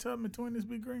Harriet Tubman twins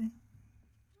be green?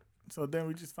 So then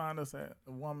we just find us a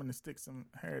woman to stick some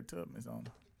Harriet Tubmans on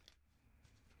her.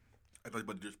 I thought you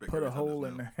about to disrespect. Put a hole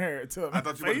in the Harriet Tubman. I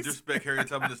thought you about to disrespect Harriet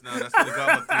Tubman just now. That's what the guy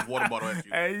about to his water bottle at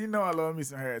you. Hey, you know I love me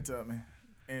some Harriet Tubman.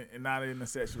 And not in a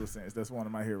sexual sense. That's one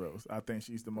of my heroes. I think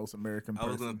she's the most American person.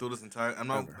 I was going to throw this entire... I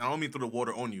don't mean throw the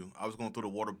water on you. I was going to throw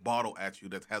the water bottle at you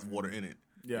that has water in it.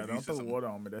 Yeah, don't throw water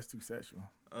on me. That's too sexual.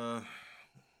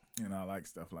 You know, I like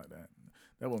stuff like that.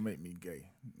 That will make me gay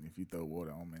if you throw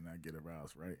water on me and I get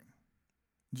aroused, right?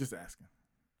 Just asking.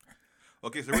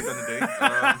 Okay, so we're done today.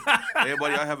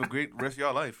 Everybody, y'all have a great rest of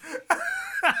y'all life.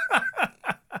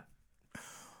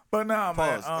 But nah,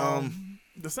 man.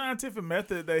 The scientific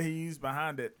method that he used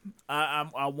behind it,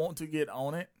 I want to get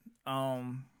on it.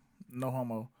 No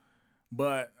homo,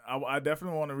 but I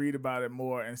definitely want to read about it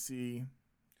more and see.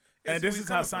 And this is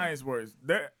how science works.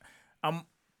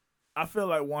 I feel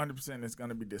like 100% is going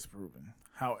to be disproven.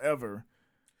 However,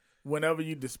 whenever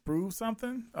you disprove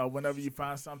something, or whenever you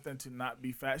find something to not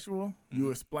be factual,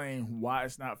 you explain why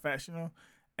it's not factual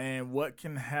and what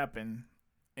can happen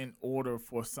in order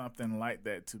for something like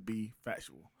that to be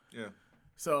factual. Yeah.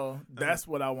 So that's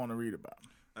what I want to read about.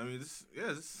 I mean, this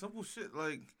simple shit.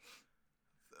 Like,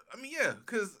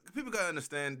 because people gotta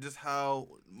understand just how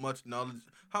much knowledge,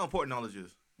 how important knowledge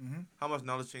is. Mm-hmm. How much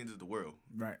knowledge changes the world.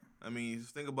 Right. I mean,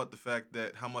 just think about the fact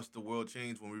that how much the world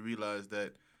changed when we realized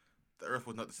that the Earth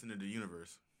was not the center of the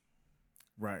universe.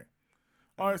 Right.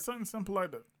 Or something simple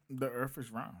like the Earth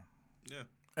is round. Yeah.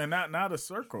 And not a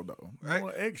circle though. Right.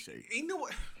 More egg shaped. You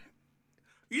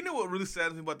know what really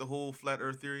saddens me about the whole flat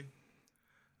Earth theory?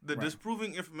 The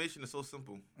disproving information is so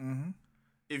simple. Mm-hmm.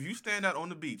 If you stand out on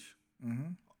the beach,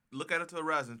 look at it to the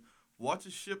horizon, watch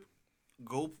a ship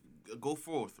go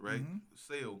forth, right? Mm-hmm.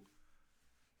 Sail.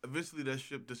 Eventually, that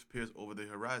ship disappears over the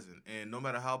horizon, and no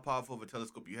matter how powerful of a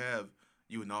telescope you have,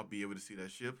 you will not be able to see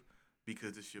that ship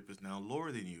because the ship is now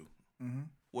lower than you. Mm-hmm.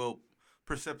 Well,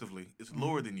 perceptively, it's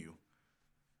lower than you.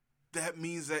 That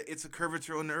means that it's a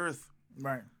curvature on the Earth.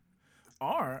 Right.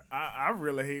 Or I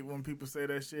really hate when people say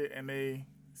that shit and they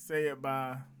say it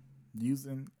by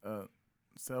using a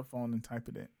cell phone and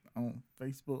typing it on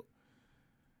Facebook,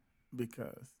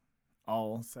 because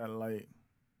all satellite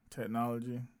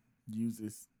technology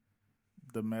uses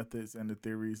the methods and the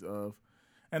theories of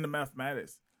and the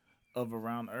mathematics of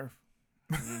around Earth.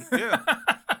 Yeah,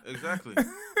 exactly.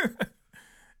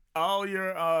 All your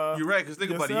you're right, because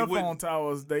think about it. Your cell phone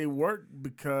towers, they work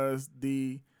because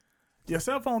your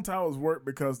cell phone towers work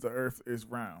because the Earth is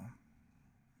round.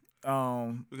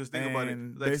 Because think about it,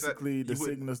 like basically the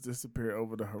signals disappear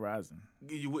over the horizon.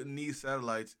 You wouldn't need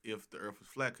satellites if the Earth was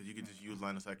flat, because you could just use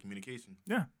line of sight communication.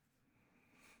 Yeah.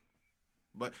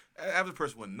 But average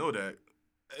person wouldn't know that,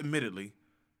 admittedly.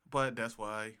 But that's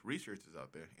why research is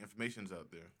out there, information's out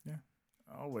there. Yeah,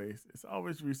 always. It's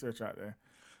always research out there.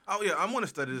 Oh yeah, I'm gonna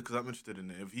study this because I'm interested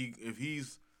in it. If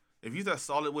he's that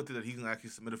solid with it that he can actually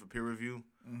submit it for peer review,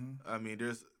 I mean,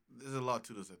 there's a lot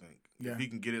to this. I think if he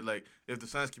can get it, like if the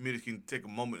science community can take a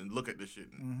moment and look at this shit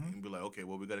and be like, okay,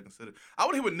 well, we got to consider. I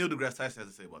want to hear what Neil deGrasse Tyson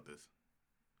has to say about this.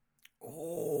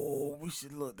 Oh, we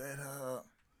should look that up.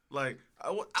 Like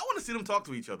I want to see them talk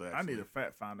to each other. Actually. I need a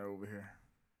fact finder over here.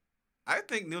 I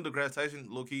think Neil deGrasse Tyson,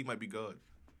 low key, might be God.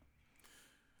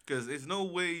 Because there's no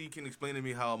way you can explain to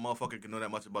me how a motherfucker can know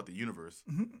that much about the universe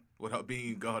without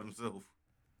being God himself.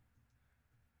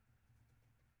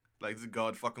 Like, is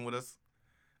God fucking with us?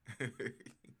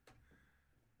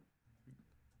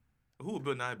 Who would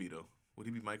Bill Nye be, though? Would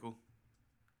he be Michael?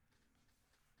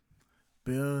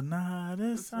 Bill Nye,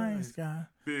 the science guy.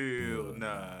 Bill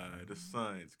Nye, the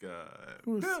science guy.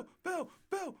 Bill.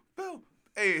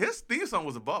 Hey, his theme song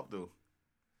was a bop, though.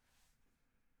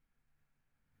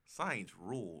 Science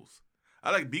rules.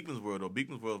 I like Beekman's World, though.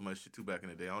 Beekman's World was my shit, too, back in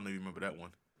the day. I don't know if you remember that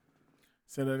one.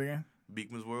 Say that again?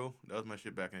 Beekman's World? That was my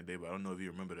shit back in the day, but I don't know if you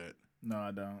remember that. No,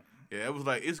 I don't. Yeah, it was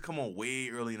like, it's come on way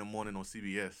early in the morning on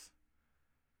CBS.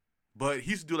 But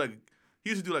he used to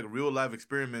do like real life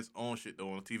experiments on shit,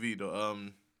 though, on TV, though.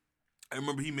 I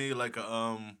remember he made like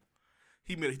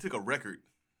he took a record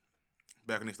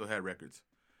back when they still had records.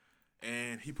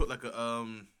 And he put like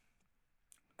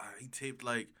he taped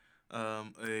like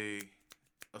a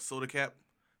soda cap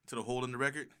to the hole in the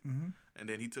record, and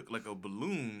then he took like a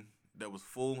balloon that was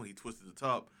full and he twisted the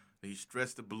top and he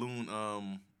stretched the balloon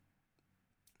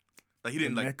like he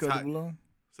didn't the like neck of the balloon.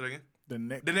 Say that again. The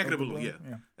neck of the balloon, yeah.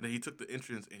 And then he took the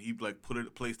entrance and he like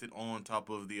placed it on top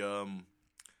of the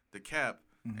cap,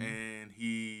 and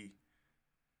he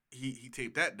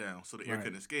taped that down so the air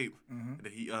couldn't escape. And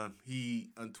then he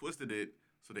untwisted it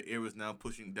so the air was now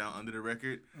pushing down under the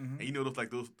record. And you know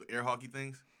those air hockey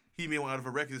things? He made one out of a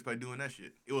record just by doing that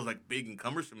shit. It was like big and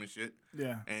cumbersome and shit.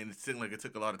 Yeah. And it seemed like it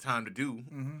took a lot of time to do.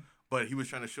 But he was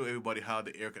trying to show everybody how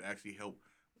the air could actually help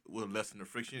with lessen the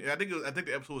friction. And I think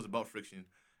the episode was about friction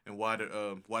and why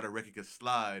the record could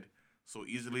slide so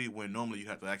easily when normally you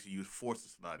have to actually use force to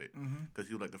slide it.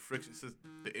 Because you like the friction,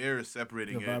 the air is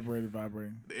separating it.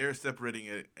 Vibrating. The air is separating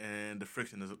it, and the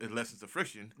friction it lessens the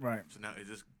friction. Right. So now it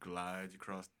just glides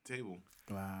across the table.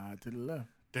 Glide to the left.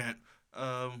 Damn.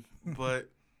 But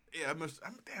yeah,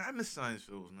 I miss science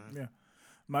shows, man. Yeah.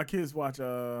 My kids watch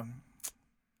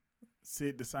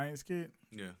Sid the Science Kid.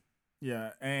 Yeah.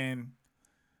 Yeah, and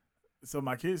so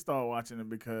my kids started watching it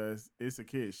because it's a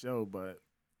kid's show, but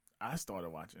I started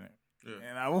watching it. Yeah.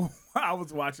 And I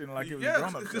was watching it like it was a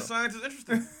grown-up show. Because science is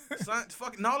interesting. Science,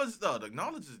 fucking knowledge, though. Like,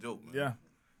 knowledge is dope, man. Yeah.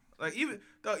 Like,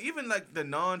 even like the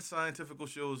non-scientific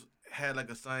shows had like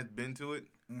a science bend to it.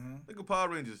 Look at Power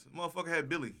Rangers. Motherfucker had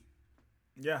Billy.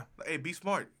 Yeah. Like, hey, be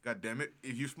smart. God damn it.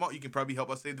 If you're smart, you can probably help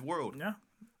us save the world. Yeah.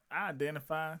 I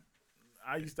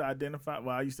used to identify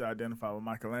with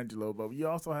Michelangelo, but you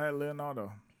also had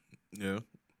Leonardo. Yeah.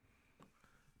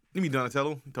 You mean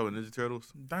Donatello? You talking Ninja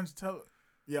Turtles? Donatello.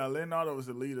 Yeah, Leonardo was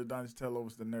the leader. Donatello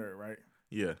was the nerd, right?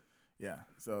 Yeah. Yeah.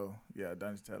 So, yeah,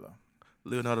 Donatello.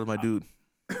 Leonardo's my dude.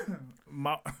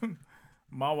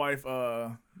 My wife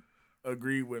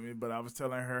agreed with me, but I was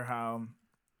telling her how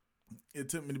it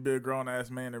took me to be a grown-ass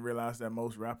man to realize that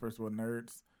most rappers were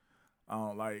nerds.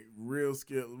 Like real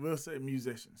skilled, we'll say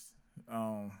musicians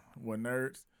were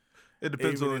nerds. It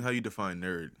depends on how you define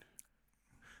nerd.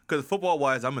 Because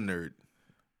football-wise, I'm a nerd.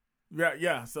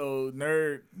 Yeah. So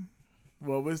nerd,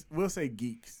 well, we'll say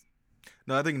geeks.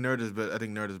 No, I think nerd is better. I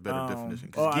think nerd is a better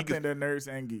definition. I think they're nerds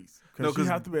and geeks. Because you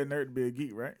have to be a nerd to be a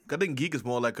geek, right? I think geek is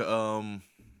more like a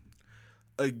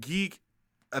geek.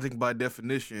 I think by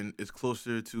definition is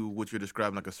closer to what you're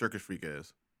describing, like a circus freak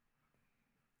as.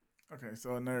 Okay,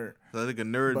 so a nerd. So I think a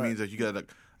nerd means that you got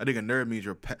like. I think a nerd means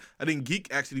I think geek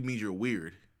actually means you're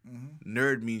weird.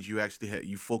 Nerd means you actually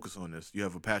you focus on this. You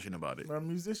have a passion about it. Well,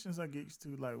 musicians are geeks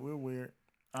too. Like we're weird.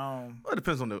 Well, it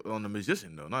depends on the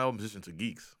musician though. Not all musicians are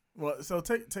geeks. Well, so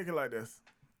take it like this.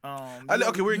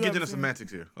 Okay, we're getting into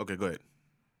semantics here. Okay, go ahead.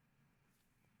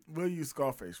 We'll use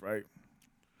Scarface, right?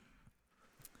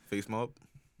 Face Mob.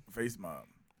 Face Mob.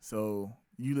 So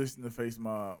you listen to Face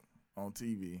Mob on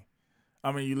TV.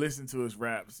 I mean, you listen to his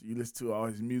raps. You listen to all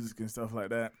his music and stuff like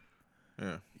that.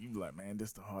 Yeah. You be like, man, this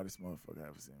is the hardest motherfucker I've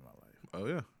ever seen in my life. Oh,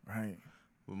 yeah. Right.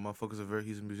 Well, motherfuckers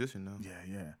he's a musician now.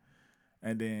 Yeah.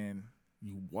 And then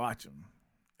you watch him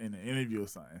in an interview or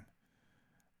something.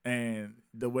 And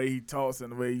the way he talks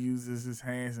and the way he uses his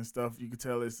hands and stuff, you can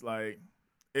tell it's like,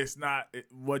 it's not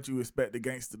what you expect the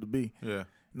gangster to be. Yeah. You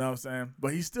know what I'm saying?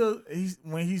 But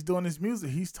when he's doing his music,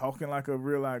 he's talking like a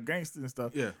real life gangster and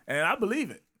stuff. Yeah. And I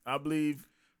believe it. I believe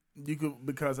you could,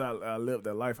 because I lived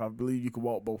that life, I believe you could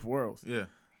walk both worlds. Yeah.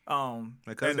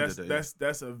 My cousin did that,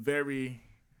 that's a very,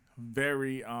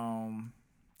 very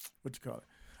what you call it?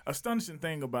 Astonishing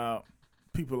thing about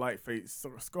people like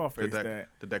Scarface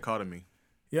the dichotomy.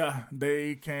 Yeah,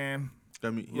 they can.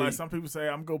 Like some people say,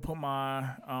 I'm gonna put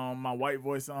my my white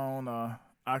voice on.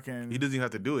 I can. He doesn't even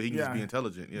have to do it. He can just be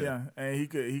intelligent. Yeah. Yeah, and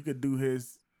he could do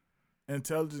his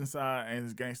intelligent side and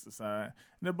his gangster side. And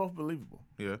they're both believable.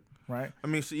 Yeah. Right? I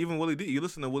mean, even Willie D. You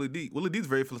listen to Willie D. Willie D's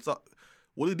very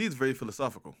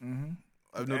philosophical. Mm-hmm.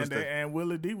 I've noticed that. And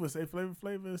Willie D would say Flavor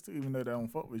Flav is too, even though they don't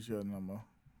fuck with each other no more.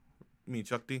 You mean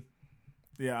Chuck D?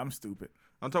 Yeah, I'm stupid.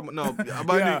 I'm talking about,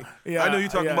 no, I know you're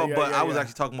talking about, but I was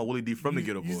actually talking about Willie D from the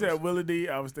Ghetto Boys. You said Willie D,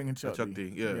 I was thinking Chuck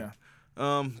D. Yeah.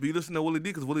 But you listen to Willie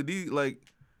D, because Willie D, like,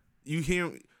 you hear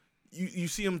him, you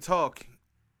see him talk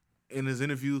in his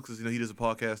interviews, because, he does a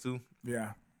podcast too.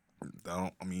 Yeah.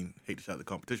 Hate to shout the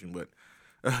competition, but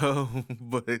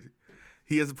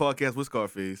he has a podcast with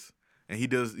Scarface, and he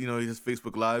does, he does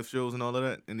Facebook Live shows and all of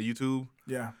that, and the YouTube.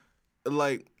 Yeah.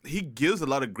 Like, he gives a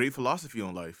lot of great philosophy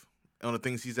on life, on the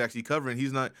things he's actually covering.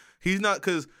 He's not,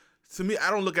 because to me, I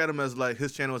don't look at him as like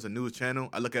his channel as a news channel.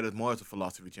 I look at it more as a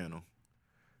philosophy channel.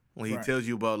 When he tells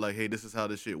you about like, hey, this is how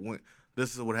this shit went,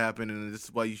 this is what happened, and this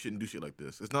is why you shouldn't do shit like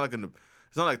this. It's not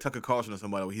like Tucker Carlson or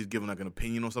somebody where he's giving like an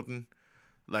opinion on something,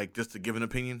 like just to give an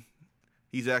opinion.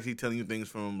 He's actually telling you things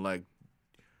from like,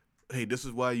 hey, this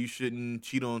is why you shouldn't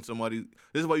cheat on somebody.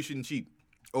 This is why you shouldn't cheat,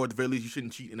 or at the very least, you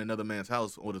shouldn't cheat in another man's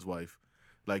house or his wife.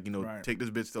 Like, take this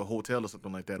bitch to a hotel or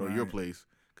something like that, or your place,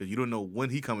 because you don't know when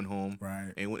he coming home.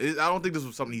 Right. And I don't think this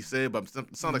was something he said, but it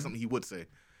sounds like something he would say.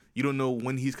 You don't know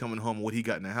when he's coming home, what he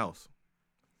got in the house.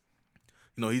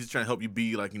 He's just trying to help you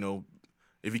be like,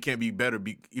 if you can't be better,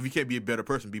 if you can't be a better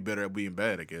person, be better at being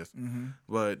bad, I guess. Mm-hmm.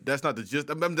 But that's not the gist.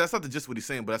 That's not the gist what he's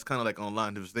saying. But that's kind of like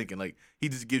online. He was thinking like he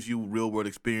just gives you real world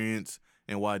experience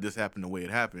and why this happened the way it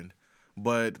happened.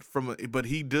 But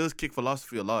he does kick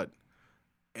philosophy a lot,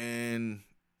 and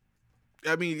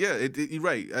I mean, yeah, you're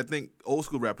right. I think old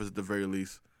school rappers at the very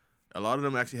least, a lot of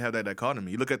them actually have that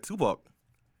dichotomy. You look at Tupac.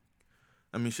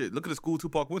 I mean, shit. Look at the school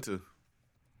Tupac went to.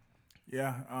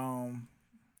 Yeah.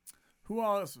 Who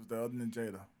else was there other than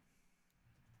Jada?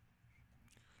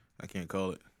 I can't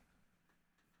call it.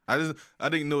 I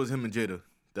didn't know it was him and Jada.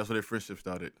 That's where their friendship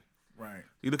started. Right.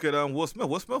 You look at Will Smith.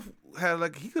 Will Smith had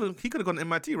like he could have gone to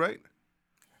MIT, right?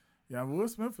 Yeah, Will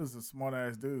Smith is a smart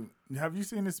ass dude. Have you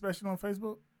seen his special on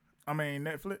Facebook? I mean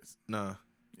Netflix. Nah.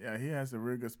 Yeah, he has a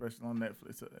really good special on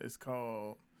Netflix. It's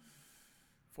called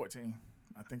 14.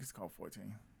 I think it's called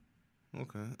 14.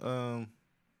 Okay.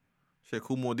 Shit,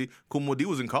 Kool Moe Dee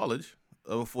was in college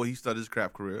before he started his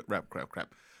rap career. Rap career.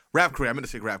 I meant to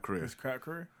say rap career. His rap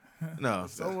career? No.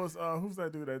 So was who's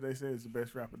that dude that they say is the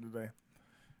best rapper today?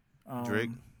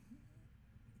 Drake.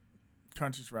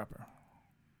 Conscious rapper.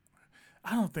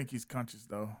 I don't think he's conscious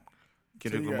though.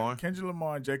 Kendrick Lamar. Kendrick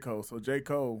Lamar and J. Cole. So J.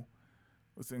 Cole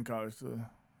was in college too.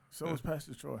 So was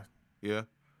Pastor Troy. Yeah.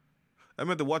 I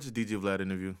meant to watch his DJ Vlad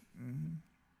interview. Mm-hmm.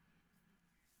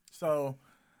 So,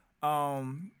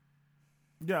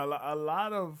 yeah, a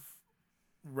lot of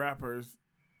rappers.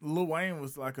 Lil Wayne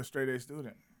was like a straight A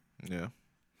student. Yeah.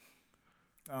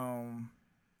 A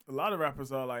lot of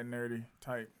rappers are like nerdy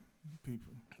type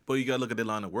people. But you gotta look at their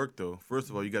line of work though. First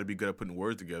of all, you gotta be good at putting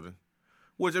words together,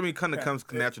 which I mean kind of comes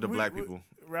natural to black people.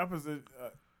 Rappers,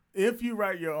 if you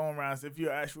write your own rhymes, if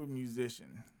you're an actual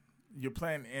musician, you're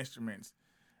playing instruments,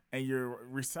 and you're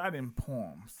reciting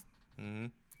poems. Mm-hmm.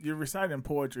 You're reciting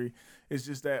poetry. It's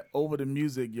just that over the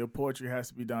music, your poetry has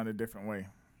to be done a different way.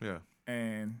 Yeah.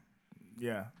 And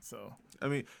yeah, so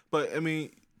and then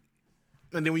when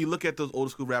you look at those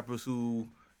old school rappers who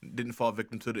didn't fall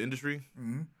victim to the industry,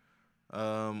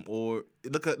 or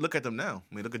look at them now.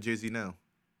 I mean, look at Jay-Z now.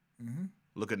 Mm-hmm.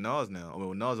 Look at Nas now. I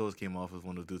mean, Nas always came off as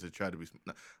one of those dudes that tried to be.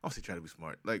 I don't say try to be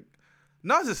smart. Like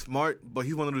Nas is smart, but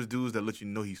he's one of those dudes that let you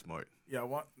know he's smart. Yeah,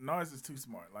 Nas is too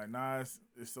smart. Like Nas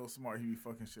is so smart, he be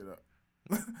fucking shit up.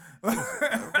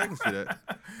 I can see that.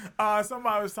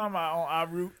 Somebody was talking about on I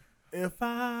Root. If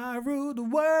I rule the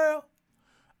world,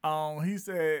 he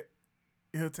said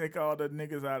he'll take all the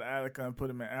niggas out of Attica and put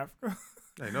them in Africa.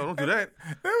 Hey, no, don't do that.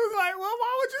 They was like, well,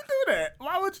 why would you do that?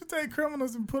 Why would you take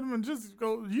criminals and put them in just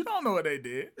go? You don't know what they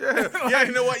did. Yeah, yeah,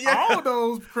 you know what? Yeah, all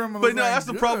those criminals. But no, that's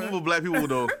the problem with black people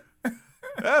though.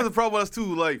 That's the problem with us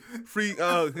too. Like free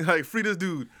this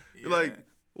dude. Yeah. Like,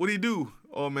 what did he do?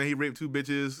 Oh man, he raped 2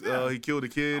 bitches. Yeah. He killed a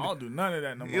kid. I don't do none of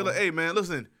that no more. You're like, hey man,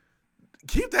 listen,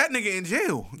 keep that nigga in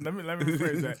jail. Let me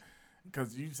rephrase that.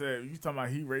 Because you talking about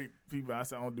he raped people. I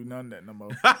said I don't do none of that no more.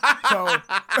 So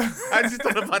I just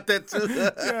thought about that too.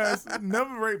 Yes,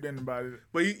 never raped anybody.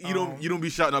 But you don't be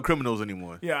shouting out criminals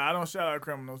anymore. Yeah, I don't shout out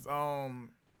criminals.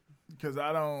 Because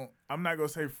I'm not gonna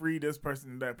say free this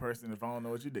person and that person if I don't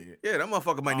know what you did. Yeah, that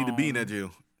motherfucker might need to be in that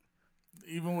jail.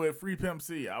 Even with Free Pimp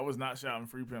C, I was not shouting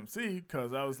Free Pimp C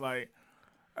because I was like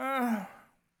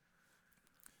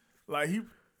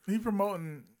he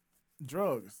promoting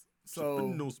drugs. So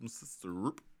know some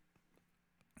sister.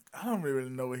 I don't really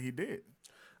know what he did.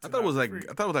 I thought it was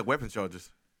like weapon charges.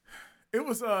 It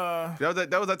was that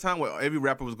was that time where every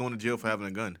rapper was going to jail for having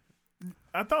a gun.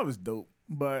 I thought it was dope,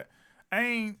 but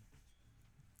I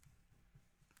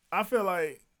feel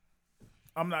like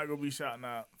I'm not gonna be shouting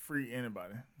out free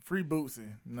anybody. Free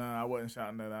Bootsy. Nah, I wasn't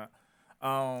shouting that out.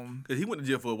 Cause he went to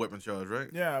jail for a weapon charge, right?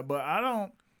 Yeah, but I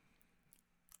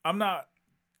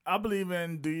believe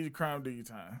in do your crime, do your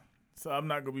time. So I'm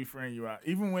not gonna be freeing you out.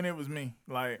 Even when it was me.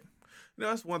 Like,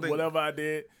 that's one thing. Whatever I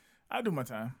did, I do my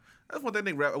time. That's one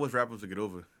thing I wish rappers to get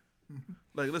over.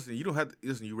 Like, listen, you don't have to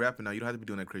listen. You rapping now. You don't have to be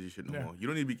doing that crazy shit no more. You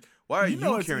don't need to be. Why are you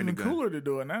carrying the gun? It's cooler to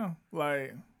do it now.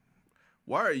 Like,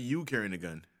 why are you carrying a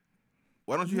gun?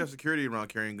 Why don't you have security around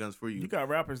carrying guns for you? You got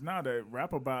rappers now that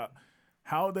rap about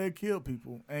how they kill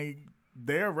people, and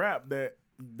their rap that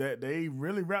they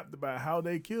really rapped about how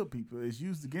they kill people is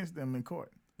used against them in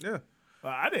court. Yeah.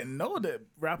 I didn't know that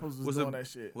rappers was doing that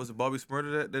shit. Was it Bobby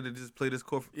Smurder that they just played this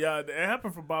court? Yeah, it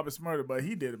happened for Bobby Smurder, but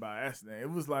he did it by accident.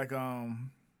 It was like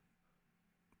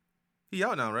he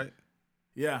out now, right?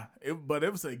 Yeah, but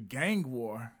it was a gang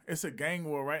war. It's a gang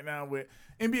war right now with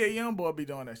NBA YoungBoy be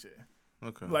doing that shit.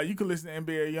 Okay. Like, you can listen to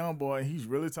NBA YoungBoy, and he's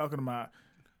really talking about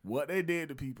what they did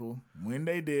to people, when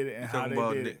they did it, and how they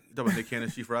did it. You talking about Nick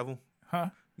Cannon's chief rival? Huh?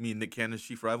 Me and Nick Cannon's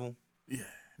chief rival? Yeah,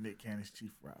 Nick Cannon's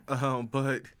chief rival.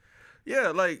 But yeah,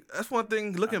 like, that's one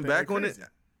thing. Looking back on it,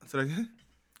 I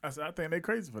said I think they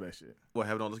crazy for that shit. What,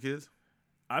 having all those kids?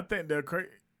 I think they're crazy.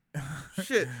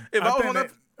 Shit, if I was on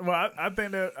that. Well, I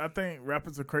think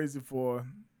rappers are crazy for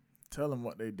telling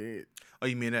what they did. Oh,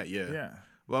 you mean that? Yeah. Yeah.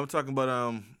 Well, I'm talking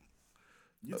about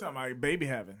You talking about baby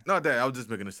having? Not that. I was just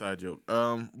making a side joke.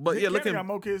 But Nick yeah, looking. got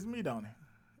more kids than me, don't he?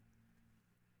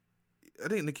 I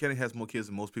think Nick Cannon has more kids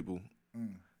than most people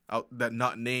out that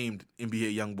not named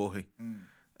NBA YoungBoy.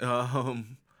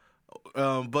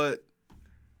 But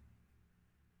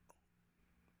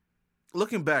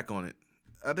looking back on it,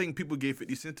 I think people gave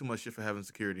 50 Cent too much shit for having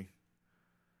security.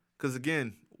 Because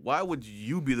again, why would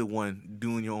you be the one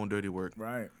doing your own dirty work?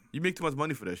 Right. You make too much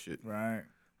money for that shit. Right.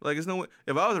 Like, it's no way.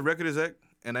 If I was a record exec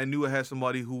and I knew I had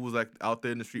somebody who was like out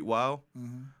there in the street wild,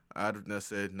 I'd have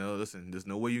said, no, listen, there's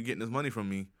no way you're getting this money from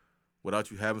me without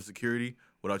you having security,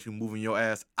 without you moving your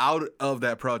ass out of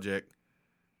that project,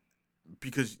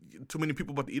 because too many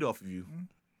people about to eat off of you.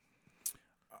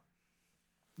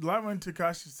 Like when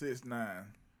Tekashi 6ix9ine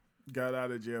got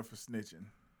out of jail for snitching,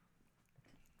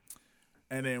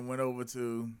 and then went over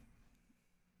to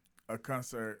a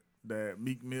concert that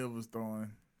Meek Mill was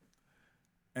throwing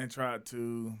and tried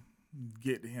to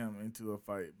get him into a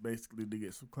fight, basically to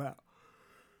get some clout.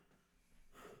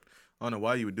 I don't know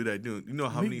why you would do that. You know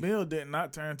how Meek Mill did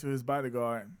not turn to his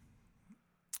bodyguard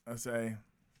and say,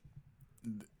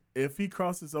 if he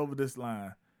crosses over this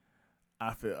line,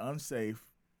 I feel unsafe,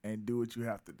 and do what you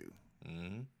have to do.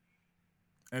 Mm-hmm.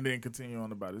 And then continue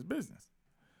on about his business.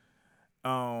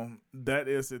 That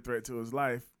is a threat to his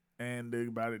life, and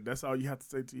that's all you have to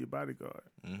say to your bodyguard.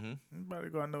 Mm-hmm. Your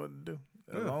bodyguard know what to do.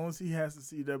 As long as he has the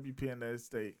CWP in that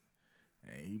state,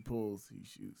 and he pulls, he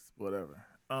shoots, whatever.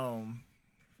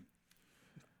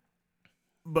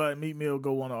 But Meek Mill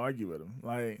go want to argue with him.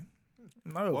 Like,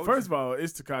 no, first of all,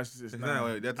 it's Tekashi 6ix9ine.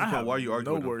 Exactly. That's the point. Why are you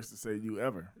arguing with him? No words to say you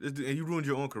ever. And you ruined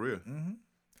your own career. Mm-hmm.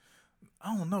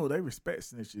 I don't know. They respect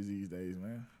snitches these days,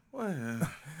 man. Well,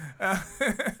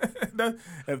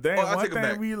 if there ain't one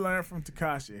thing we learned from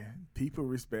Tekashi, people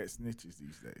respect snitches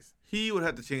these days. He would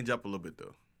have to change up a little bit,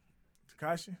 though.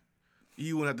 Tekashi?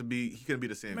 He wouldn't have to be. He couldn't be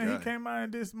the same guy. Man, he came out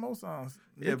and did some more songs.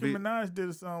 Nicki Minaj did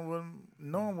a song with him,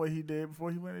 knowing what he did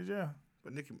before he went to jail.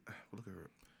 But Nicki, look at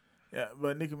her. Yeah,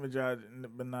 but Nicki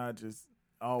Minaj is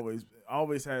always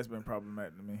has been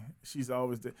problematic to me. She's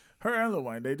always her and Lil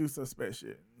Wayne. They do suspect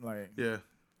shit. Like, yeah,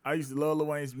 I used to love Lil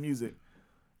Wayne's music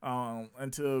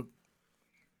until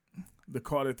the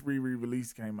Carter 3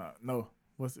 re-release came out. No,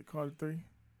 was it Carter 3?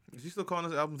 Is he still calling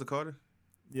his albums the Carter?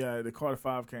 Yeah, the Carter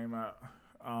 5 came out.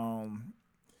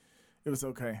 It was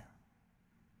okay.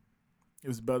 It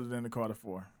was better than the Carter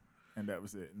 4, and that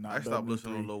was it. I stopped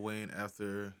listening to Lil Wayne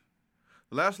after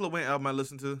the last Lil Wayne album I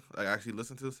listened to. Like, actually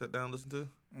listened to, sat down, listened to.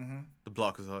 Mm-hmm. The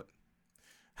Block Is Hot.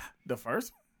 The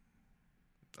first one?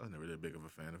 I was never that big of a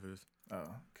fan of his.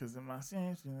 Oh, because in my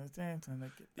sense,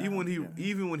 even when he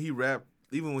rapped,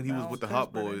 even when he was with the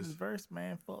Hot Boys, verse,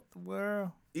 man, fuck the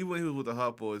world. Even when he was with the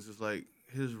Hot Boys, it's like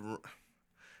his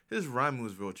rhyming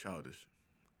was real childish.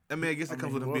 I mean, I guess that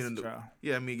comes with him being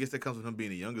I guess that comes with him being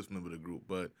the youngest member of the group.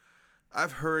 But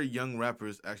I've heard young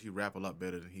rappers actually rap a lot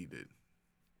better than he did.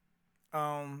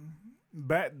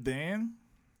 Back then,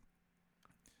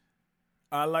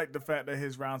 I liked the fact that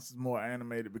his rhymes was more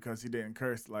animated because he didn't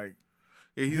curse. Like,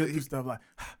 he do stuff like,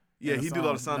 he did a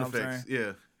lot of sound effects.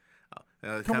 Yeah,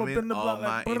 Come in, all block,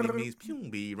 my like, enemies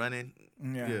be running.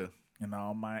 Yeah. And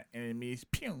all my enemies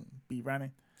be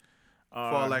running.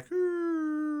 Fall like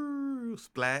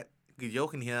splat. Get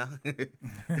joking here.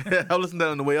 I listened to that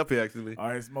on the way up here actually. All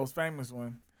right, it's the most famous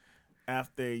one.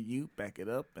 After you back it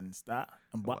up and stop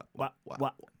and what,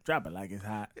 drop it like it's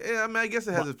hot. Yeah, I mean, I guess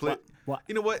it has its place.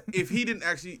 You know what? If he didn't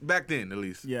actually back then, at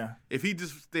least. Yeah. If he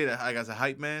just stayed as a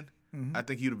hype man, I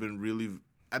think he'd have been really.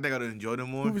 I think I'd have enjoyed him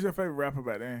more. Who was your favorite rapper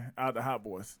back then? Out of the Hot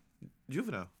Boys.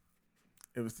 Juvenile.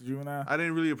 It was the Juvenile. I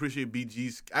didn't really appreciate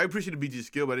BG's. I appreciated BG's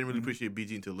skill, but I didn't really appreciate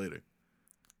BG until later.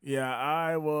 Yeah,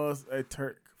 I was a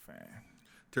Turk fan.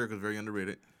 Turk was very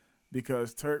underrated.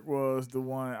 Because Turk was the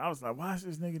one, I was like, why is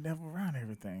this nigga never around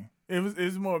everything? It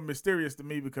was more mysterious to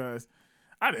me because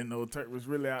I didn't know Turk was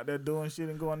really out there doing shit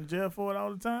and going to jail for it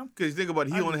all the time. Because you think about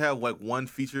it, he only had like one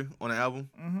feature on the album.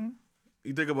 Mm-hmm.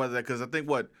 You think about that because I think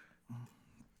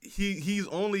he's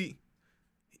only,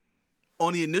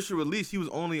 on the initial release, he was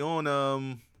only on,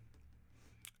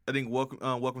 I think,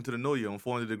 Welcome to the Know You on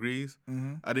 400 Degrees.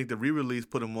 Mm-hmm. I think the re-release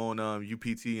put him on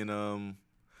UPT and,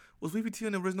 was UPT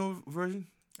in the original version?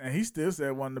 And he still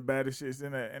said one of the baddest shits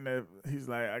in that. He's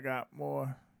like, I got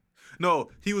more. No,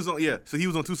 he was on. Yeah, so he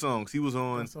was on 2 songs. He was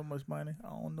on so much money. I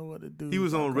don't know what to do. He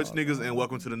was on Rich Niggas and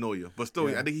Welcome to the Know You. But still,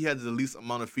 I think he had the least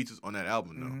amount of features on that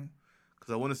album though.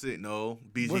 Because I want to say no,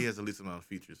 BG has the least amount of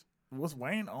features. Was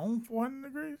Wayne on 400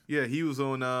 Degrees? Yeah, he was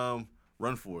on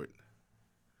Run For It.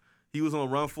 He was on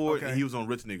Run For It, and he was on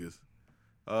Rich Niggas.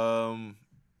 And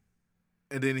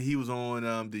then he was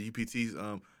on the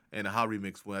UPTs. And the How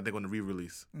remix, I think on the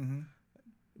re-release. Mm-hmm.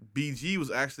 BG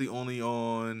was actually only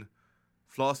on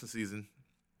Flossing Season,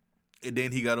 and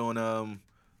then he got on UPT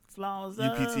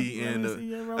and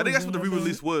I think that's what the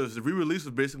re-release was. The re-release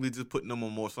was basically just putting them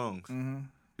on more songs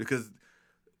because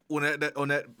when on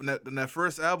that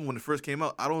first album when it first came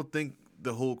out, I don't think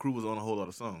the whole crew was on a whole lot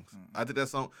of songs. I think that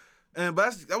song, but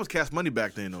that was Cash Money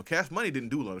back then though. Cash Money didn't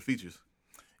do a lot of features.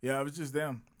 Yeah, it was just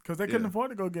them. Because they couldn't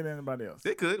afford to go get anybody else.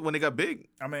 They could when they got big.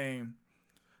 I mean,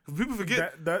 people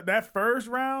forget that first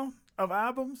round of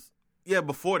albums. Yeah,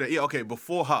 before that. Yeah, okay,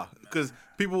 before Ha. Because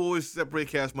people always separate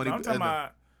Cash Money. I'm talking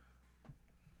about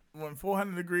when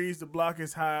 400 Degrees, The Block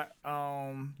is Hot,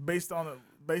 based on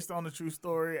the true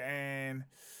story, and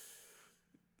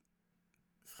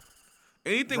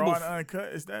anything Raw and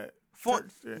Uncut. Is that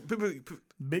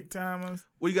Big Timers?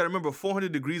 Well, you got to remember,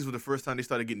 400 Degrees was the first time they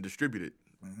started getting distributed.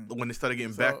 When they started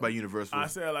getting backed by Universal. I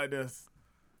say it like this.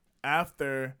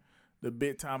 After the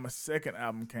Big Timers' second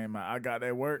album came out, I Got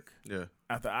That Work. Yeah.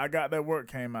 After I Got That Work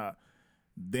came out,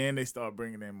 then they start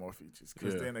bringing in more features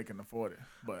because then they can afford it.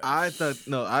 But I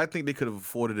think they could have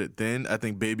afforded it then. I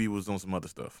think Baby was on some other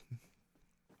stuff.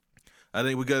 I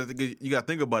think you got to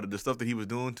think about it. The stuff that he was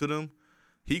doing to them,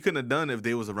 he couldn't have done if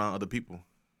they was around other people.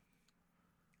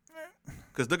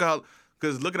 Because look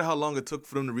at how long it took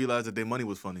for them to realize that their money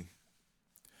was funny.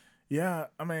 Yeah,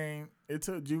 I mean, it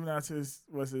took Juvenile to his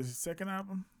second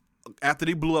album? After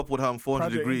they blew up with 400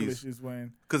 Project Degrees. English is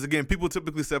when. Because, again, people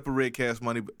typically separate Cash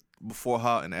Money before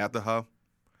Ha and after Ha.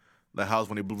 Like Ha's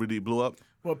when they really blew up.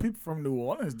 Well, people from New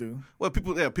Orleans do. Well,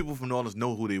 people from New Orleans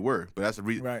know who they were, but that's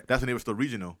when they were still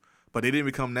regional. But they didn't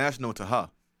become national to Ha.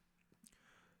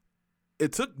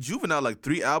 It took Juvenile like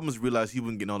 3 albums to realize he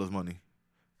wasn't getting all this money.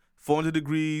 400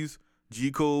 Degrees,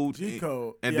 G-Code.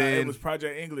 And then it was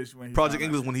Project English when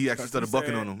he actually started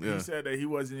bucking on them. Yeah. He said that he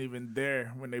wasn't even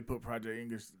there when they put Project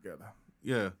English together.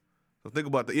 Yeah. So think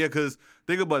about that. Yeah, because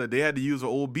think about it. They had to use an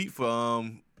old beat for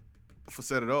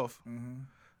Set It Off. Mm-hmm.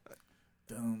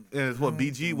 And it's what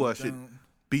BG was. Shit.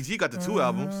 BG got the 2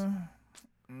 albums.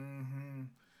 Mm-hmm.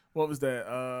 What was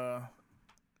that?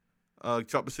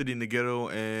 Chopper City in the Ghetto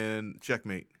and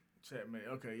Checkmate.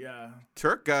 Okay, yeah.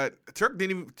 Turk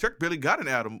barely got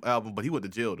an album, but he went to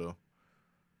jail though.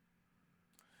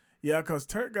 Yeah, cause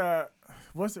Turk got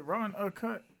Raw and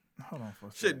Uncut? Hold on for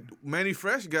a second. Shit, Manny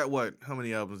Fresh got what? How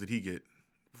many albums did he get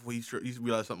before he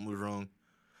realized something was wrong?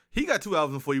 He got 2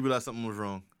 albums before he realized something was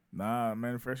wrong. Nah,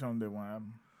 Manny Fresh only did 1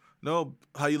 album. No,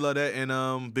 How You Love That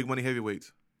and Big Money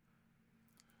Heavyweights.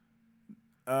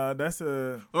 That's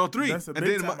 3. That's a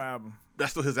Big Time album.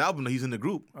 That's still his album. He's in the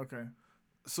group. Okay.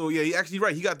 So, yeah, he actually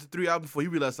right. He got the 3 albums before he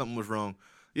realized something was wrong.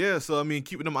 Yeah, so, I mean,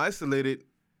 keeping them isolated,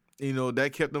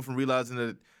 that kept them from realizing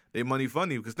that they money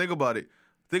funny. Because think about it.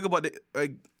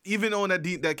 Like, even on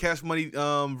that Cash Money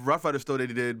Rough Rider store they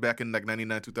did back in, like,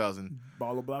 99, 2000.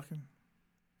 Baller Blocking?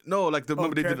 No, like,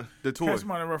 remember they did the tour. Cash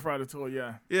Money Rough Rider tour,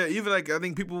 yeah. Yeah, even, like, I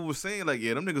think people were saying, like,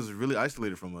 yeah, them niggas was really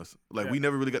isolated from us. Like, we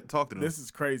never really got to talk to them. This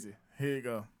is crazy. Here you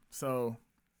go. So,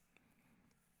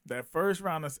 that first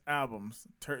round of albums,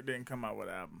 Turk didn't come out with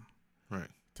an album. Right.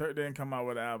 Turk didn't come out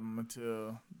with an album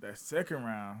until that second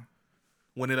round.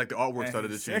 When the artwork started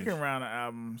to change. Second round of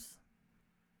albums.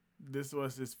 This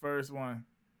was his first one.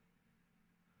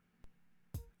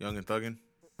 Young and Thuggin'.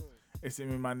 They see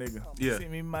me, my nigga. Yeah. See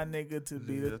me, my nigga, to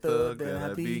be the thug that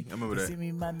I be. I remember that. See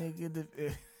me, my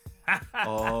nigga.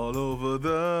 All over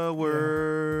the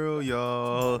world,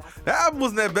 y'all. That album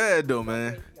wasn't that bad though,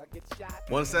 man.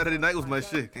 One Saturday Night was my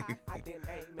shit.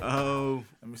 Let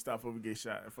me stop before we get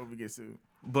shot. Before we get sued.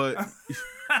 But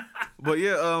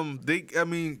yeah,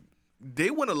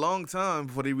 they went a long time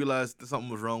before they realized that something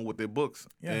was wrong with their books.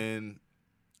 Yeah. And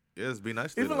yeah, it's be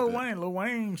nice. Even Lil Wayne. Lil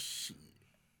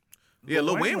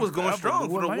Wayne was going strong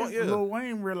for the one. Yeah. Lil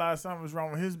Wayne realized something was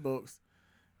wrong with his books,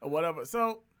 or whatever.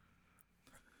 So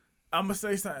I'm gonna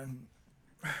say something,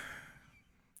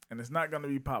 and it's not gonna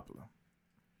be popular.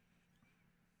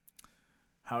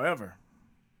 However,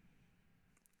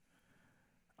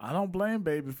 I don't blame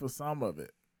Baby for some of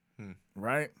it,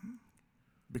 right?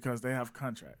 Because they have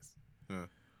contracts. Yeah.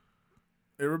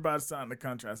 Everybody signed the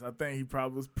contracts. I think he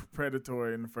probably was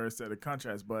predatory in the first set of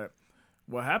contracts, but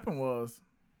what happened was,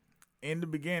 in the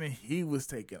beginning, he was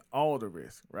taking all the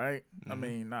risk, right? Mm-hmm. I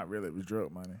mean, not really. It was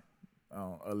drug money,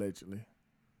 allegedly.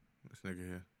 This nigga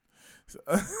here. So,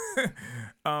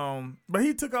 but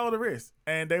he took all the risks,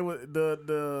 and they were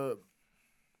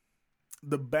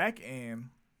the back end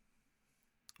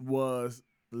was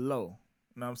low.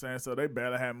 You know what I'm saying? So they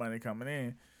barely had money coming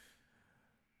in.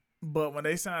 But when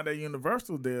they signed that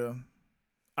Universal deal,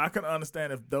 I can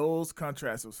understand if those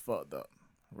contracts was fucked up,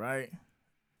 right?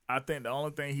 I think the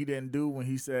only thing he didn't do when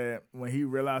he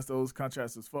realized those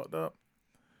contracts was fucked up,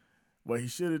 what he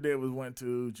should have did was went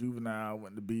to Juvenile,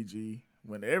 went to BG,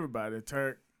 went to everybody,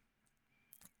 Turk,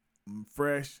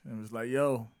 Fresh, and was like,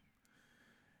 yo,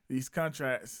 these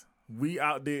contracts, we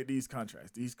outdid these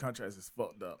contracts. These contracts is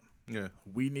fucked up. Yeah.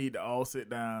 We need to all sit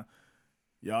down.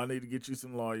 Y'all need to get you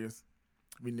some lawyers.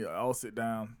 We need to all sit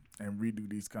down and redo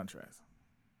these contracts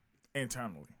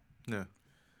internally. Yeah.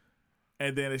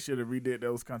 And then they should have redid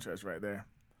those contracts right there.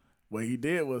 What he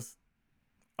did was,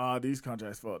 these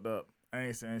contracts fucked up. I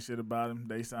ain't saying shit about them.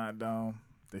 They signed on.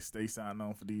 They stay signed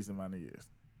on for these amount of years.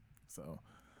 So,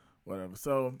 whatever.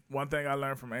 So, one thing I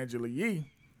learned from Angela Yee,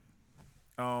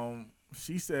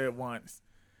 she said once,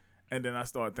 and then I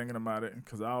started thinking about it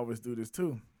because I always do this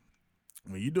too.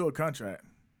 When you do a contract,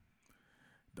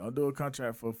 don't do a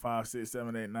contract for 5, 6,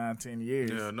 7, 8, 9, 10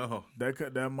 years. Yeah, no.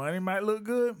 That money might look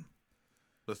good.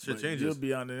 But shit changes. You'll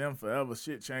be under them forever.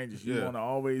 Shit changes. You want to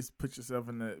always put yourself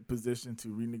in a position to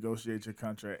renegotiate your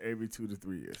contract every 2 to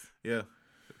 3 years. Yeah.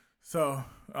 So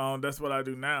that's what I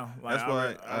do now. Like, that's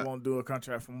why I won't do a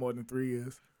contract for more than 3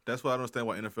 years. That's why I don't understand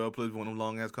why NFL players want them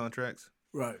long ass contracts.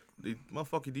 Right.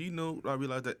 Motherfucker, do you know? I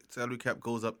realize that salary cap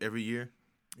goes up every year.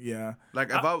 Yeah. Like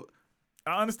if I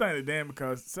understand it then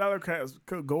because salary caps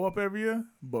could go up every year,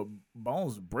 but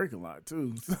bones break a lot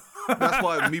too. That's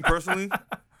why me personally,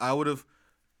 I would have.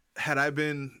 Had I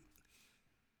been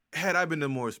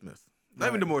DeMaurice Smith, not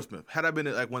even DeMaurice Smith, had I been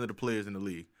like one of the players in the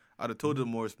league, I'd have told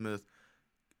DeMaurice Smith,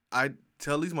 I'd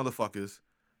tell these motherfuckers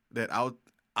that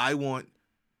I want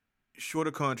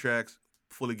shorter contracts,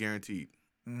 fully guaranteed.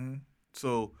 Mm-hmm.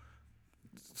 So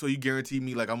you guarantee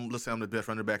me, like let's say I'm the best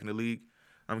running back in the league,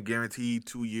 I'm guaranteed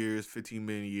 2 years, $15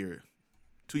 million a year,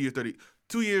 2 years,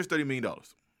 $30 million,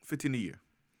 $15 a year,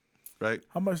 right?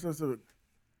 How much does a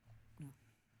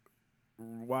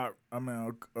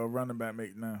running back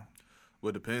make now?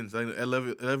 Well, it depends. Like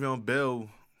Le'Veon Bell.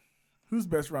 Who's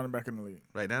best running back in the league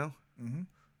right now? Mm-hmm.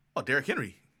 Oh, Derrick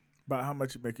Henry. About how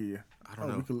much you make a year? I don't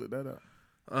know. We could look that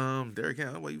up. Derrick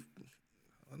Henry. I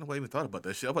don't know why you even thought about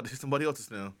that shit. I'm about to hit somebody else's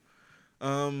now.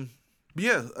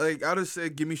 Yeah, like I just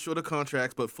said, give me shorter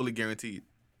contracts, but fully guaranteed.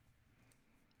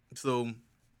 So,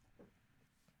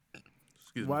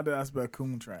 why did I spell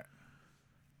contract?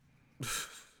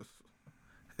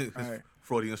 All right.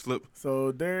 Freudian slip.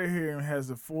 So Derrick Henry has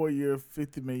a 4-year,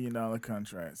 $50 million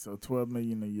contract, so $12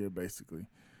 million a year basically.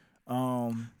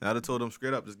 Now I told him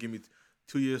straight up, just give me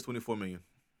 2 years, $24 million.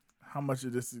 How much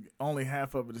of this is only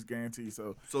half of it is guaranteed?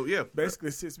 So yeah, basically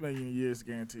 $6 million a year is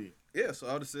guaranteed. Yeah, so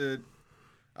I would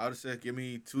have said, give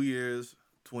me 2 years,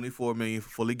 $24 million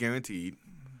fully guaranteed.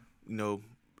 You know,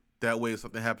 that way if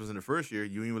something happens in the first year,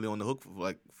 you ain't really on the hook for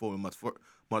like 4 months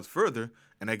further,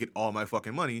 and I get all my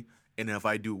fucking money. And then if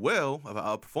I do well, if I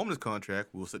outperform this contract,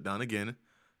 we'll sit down again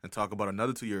and talk about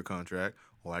another 2-year contract,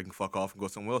 or I can fuck off and go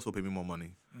somewhere else who'll pay me more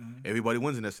money. Mm-hmm. Everybody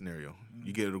wins in that scenario. Mm-hmm.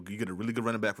 You get a really good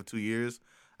running back for 2 years.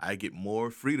 I get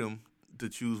more freedom to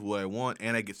choose what I want,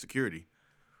 and I get security.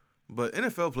 But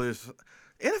NFL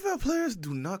players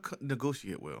do not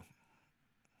negotiate well.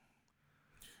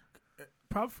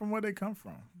 Probably from where they come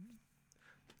from.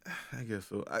 I guess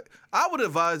so. I would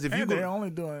advise if you they're only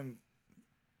doing.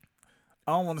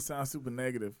 I don't want to sound super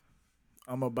negative.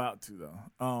 I'm about to though.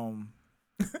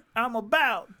 I'm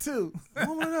about to.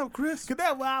 Warm it up, Chris. Cause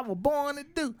that's what I was born to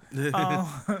do.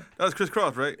 That was Chris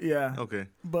Cross, right? Yeah. Okay.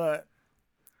 But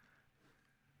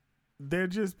they're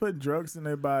just putting drugs in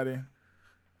their body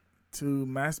to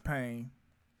mask pain,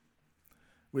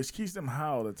 which keeps them high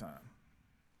all the time.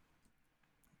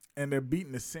 And they're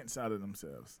beating the sense out of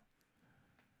themselves.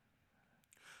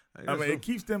 I mean, it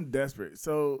keeps them desperate.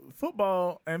 So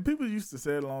football, and people used to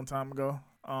say it a long time ago,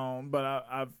 but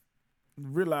I've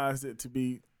realized it to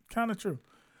be kind of true.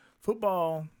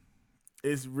 Football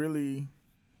is really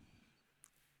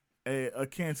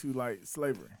akin to like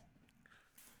slavery,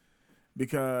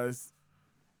 because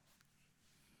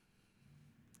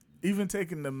even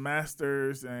taking the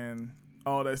masters and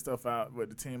all that stuff out with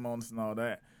the team owners and all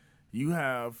that, you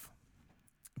have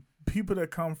people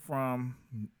that come from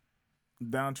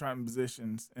downtrodden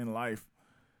positions in life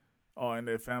or in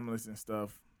their families and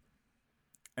stuff,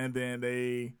 and then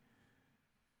they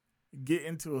get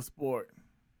into a sport.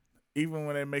 Even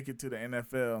when they make it to the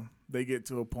NFL, they get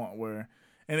to a point where,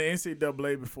 in the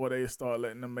NCAA, before they start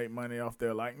letting them make money off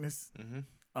their likeness,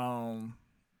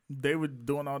 they were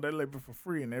doing all that labor for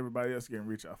free, and everybody else getting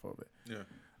rich off of it.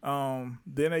 Yeah.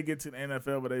 Then they get to the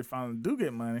NFL where they finally do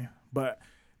get money, but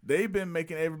they've been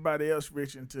making everybody else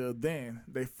rich until then.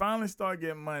 They finally start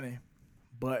getting money,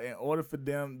 but in order for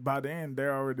them, by then,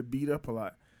 they're already beat up a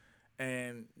lot.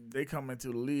 And they come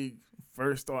into the league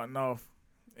first starting off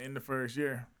in the first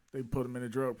year, they put them in a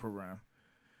drug program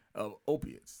of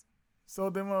opiates. So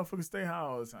them motherfuckers stay high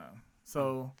all the time.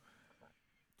 So,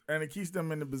 and it keeps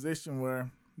them in a position where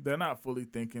they're not fully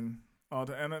thinking all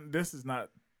the time. And this is not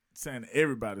saying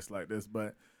everybody's like this,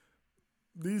 but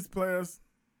these players,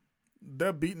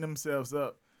 they're beating themselves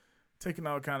up, taking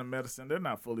all kind of medicine. They're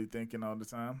not fully thinking all the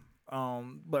time.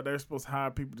 But they're supposed to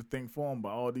hire people to think for them, but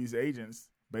all these agents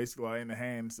basically are in the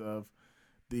hands of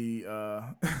the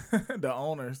the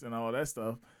owners and all that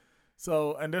stuff.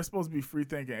 So, and they're supposed to be free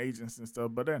thinking agents and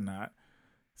stuff, but they're not.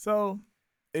 So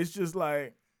it's just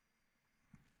like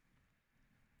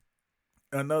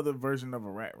another version of a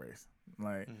rat race.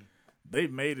 Like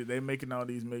they've made it, they're making all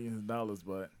these millions of dollars,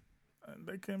 but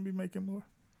they can't be making more.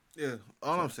 Yeah,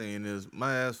 all I'm saying is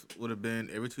my ass would have been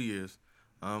every 2 years.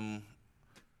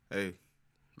 Hey,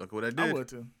 look at what I did. I would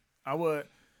too. I would.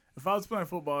 If I was playing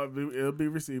football, it'd be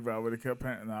receiver. I would have kept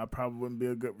panting. I probably wouldn't be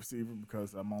a good receiver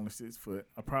because I'm only 6 foot.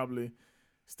 I probably,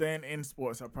 staying in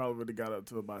sports, I probably would have got up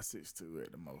to about 6'2"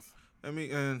 at the most. I mean,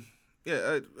 and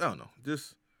yeah, I don't know.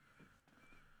 Just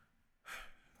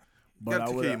got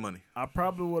to take money. I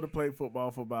probably would have played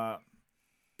football for about,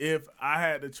 if I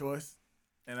had the choice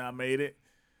and I made it,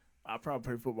 I'd probably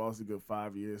play football for a good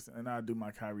 5 years, and I'd do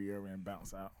my Kyrie Irving and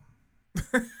bounce out.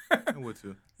 I would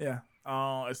too. Yeah.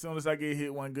 As soon as I get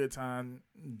hit one good time,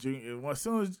 as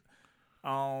soon as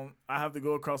I have to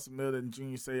go across the middle and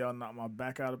Junior say y'all knock my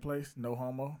back out of place, no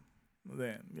homo,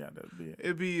 then yeah, that'd be it.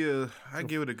 It'd be I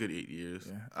give it a good 8 years.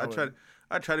 Yeah,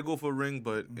 I try to go for a ring,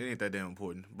 but it ain't that damn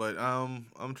important. But I'm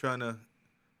trying to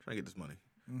get this money,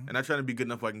 and I'm trying to be good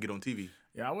enough where I can get on TV.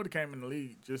 Yeah, I would have came in the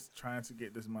league just trying to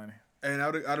get this money, and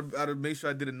I'd make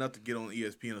sure I did enough to get on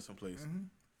ESPN or someplace.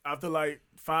 After like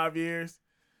 5 years,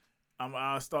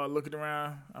 I'll start looking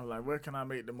around. I'm like, where can I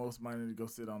make the most money to go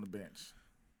sit on the bench?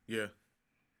 Yeah.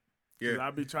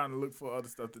 I'll be trying to look for other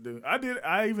stuff to do.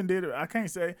 I even did it. I can't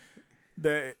say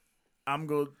that I'm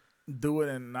going to do it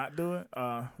and not do it,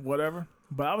 whatever.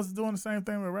 But I was doing the same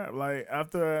thing with rap. Like,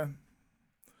 after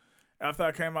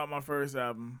I came out my first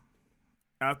album,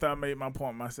 after I made my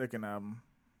point, my second album,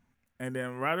 and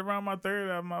then right around my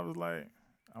third album, I was like,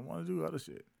 I want to do other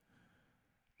shit.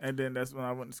 And then that's when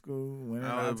I went to school.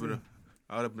 I would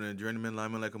have been a journeyman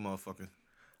lineman like a motherfucker.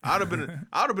 I would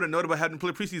have been annoyed about having to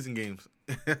play preseason games.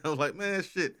 I was like, man,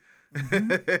 shit.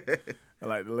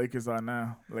 Like the Lakers are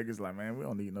now. The Lakers like, man, we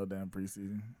don't need no damn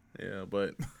preseason. Yeah,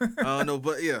 but no,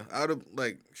 but yeah, I would have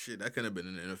like shit. I couldn't have been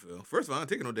in the NFL. First of all, I'm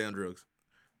taking no damn drugs.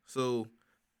 So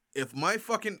if my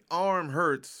fucking arm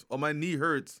hurts or my knee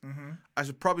hurts, I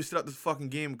should probably sit out this fucking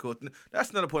game. Because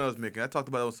that's another point I was making. I talked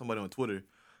about it with somebody on Twitter.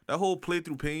 That whole play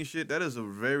through pain shit, that is a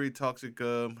very toxic,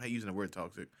 I hate using the word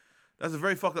toxic. That's a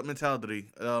very fucked up mentality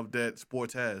that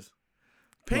sports has.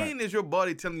 Pain is your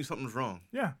body telling you something's wrong.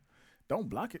 Yeah. Don't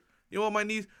block it. You know what, my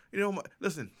knees,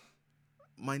 listen,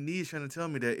 my knees trying to tell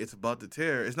me that it's about to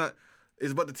tear. It's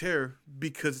about to tear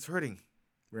because it's hurting.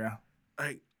 Yeah.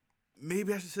 Like,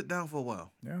 maybe I should sit down for a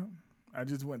while. Yeah. I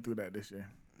just went through that this year.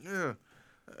 Yeah.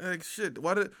 Like, shit,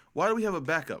 why do we have a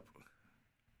backup?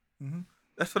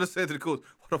 That's what I said to the coach.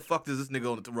 What the fuck does this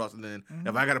nigga on the roster then?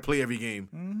 If I got to play every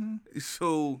game.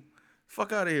 So,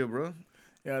 fuck out of here, bro.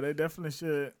 Yeah, they definitely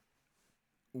should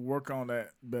work on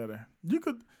that better. You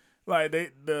could, like,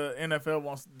 the NFL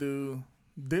wants to do.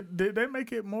 Did they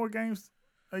make it more games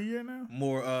a year now?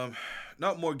 More,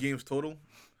 not more games total,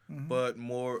 but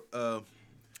more.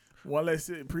 One less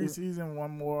preseason,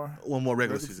 one more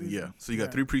regular season. Yeah. So you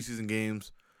got 3 preseason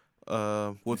games. 3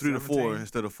 to 4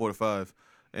 instead of 4 to 5,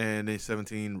 and then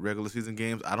 17 regular season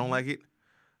games. I don't like it.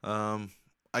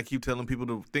 I keep telling people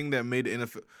the thing that made the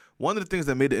NFL. One of the things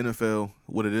that made the NFL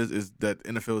what it is that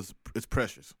NFL is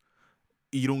precious.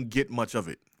 You don't get much of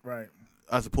it, right?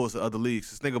 As opposed to other leagues.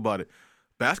 Just think about it.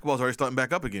 Basketball's already starting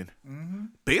back up again.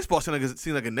 Baseball seems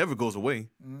like it never goes away.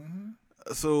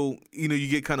 So you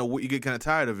get kind of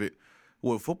tired of it.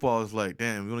 With football, it's like,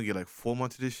 damn, we only get like 4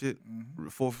 months of this shit.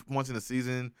 4 months in the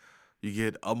season. You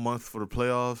get a month for the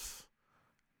playoffs.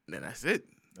 And then that's it.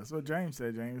 That's what James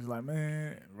said. James was like,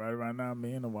 man, right now,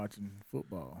 me and are watching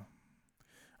football.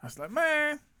 I was like,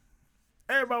 man,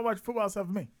 everybody watch football except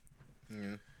for me.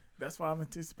 Yeah. That's why I'm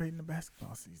anticipating the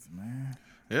basketball season, man.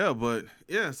 Yeah, but,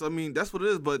 so, I mean, that's what it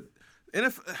is. But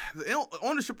the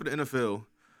ownership of the NFL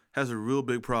has a real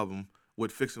big problem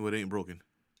with fixing what ain't broken.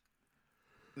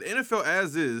 The NFL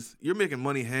as is, you're making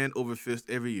money hand over fist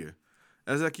every year.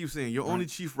 As I keep saying, your only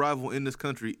chief rival in this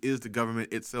country is the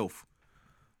government itself.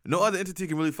 No other entity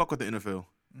can really fuck with the NFL.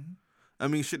 I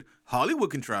mean, shit, Hollywood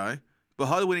can try, but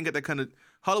Hollywood ain't got that kind of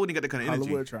energy.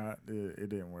 Hollywood tried, it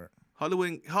didn't work.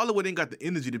 Hollywood ain't got the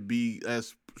energy to be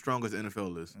as strong as the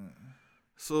NFL is.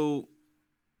 So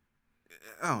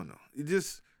I don't know.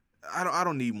 I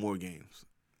don't need more games.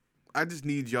 I just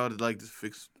need y'all to like just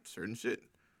fix certain shit.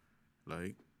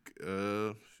 Like,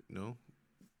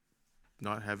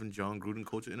 not having John Gruden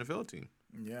coach an NFL team.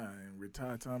 Yeah, and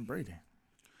retire Tom Brady.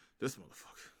 This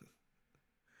motherfucker.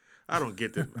 I don't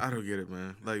get that. I don't get it,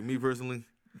 man. Like, me personally,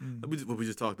 we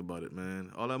just talked about it,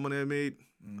 man. All that money I made,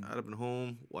 I'd have been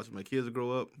home, watching my kids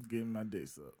grow up. Getting my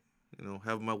dicks up.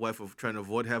 Having my wife trying to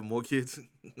avoid having more kids.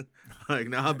 Like,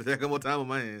 now I got more time on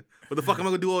my hands. What the fuck am I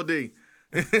going to do all day?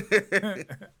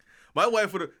 My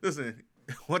wife would have, listen,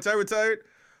 once I retired,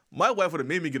 my wife would have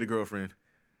made me get a girlfriend.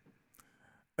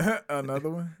 Another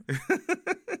one?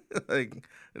 Like,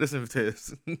 listen,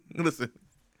 Tess. Listen,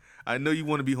 I know you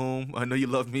want to be home. I know you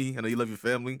love me. I know you love your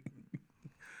family.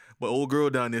 But old girl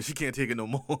down there, she can't take it no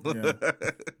more. Yeah.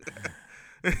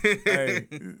 Hey,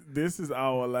 this is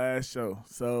our last show.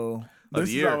 So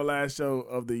this is our last show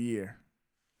of the year.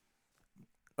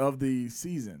 Of the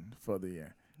season for the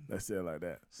year. Let's say it like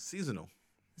that. Seasonal.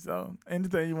 So,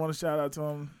 anything you want to shout out to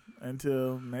them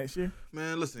until next year?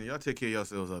 Man, listen, y'all take care of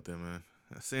yourselves out there, man.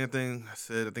 Same thing I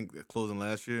said, I think, closing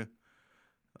last year.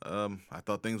 I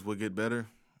thought things would get better.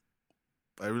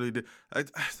 I really did.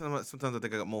 Sometimes I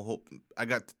think I got more hope. I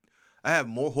have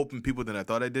more hope in people than I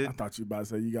thought I did. I thought you about to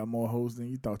say you got more hoes than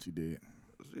you thought you did.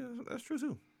 Yeah, that's true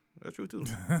too.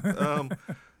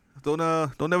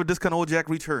 Don't ever discount old Jack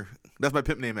Reach Her. That's my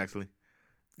pimp name, actually.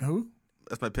 Who?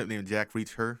 That's my pimp name, Jack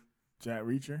Reach Her. Jack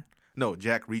Reacher? No,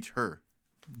 Jack Reach Her.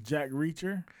 Jack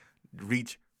Reacher?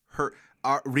 Reach Her.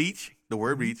 Reach, the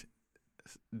word reach,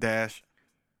 dash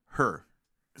her.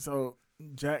 So,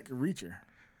 Jack Reacher.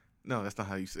 No, that's not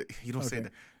how you say it. You don't say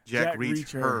that. Jack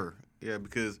Reach her. Yeah,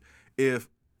 because if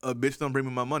a bitch don't bring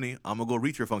me my money, I'm going to go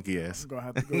reach her funky ass. I'm going to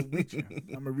have to go reach her. I'm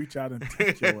going to reach out and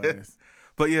touch your ass.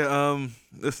 But yeah,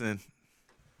 listen.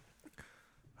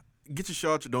 Get your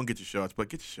shots or don't get your shots, but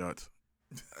get your shots.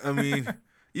 I mean,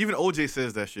 even OJ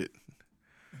says that shit.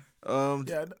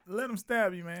 Yeah, let him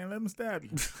stab you, man. Let him stab you.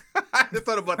 I just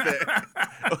thought about that.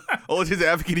 OJ's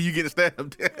advocating you getting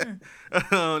stabbed.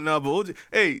 No, but OJ.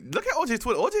 Hey, look at OJ's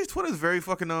Twitter. OJ's Twitter is very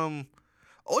fucking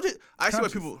OJ. I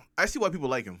see why people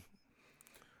like him.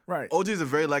 Right. OJ's a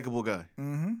very likable guy.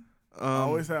 Mm-hmm.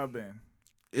 Always have been.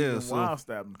 Yeah. So, while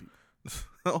stabbing people.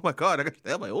 Oh my God! I got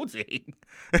stabbed by OJ.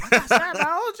 I got stabbed by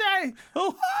OJ.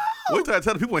 Oh, wait till I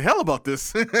tell the people in hell about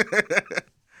this.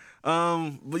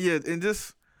 But yeah, and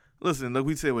just listen, like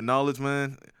we said, with knowledge,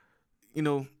 man.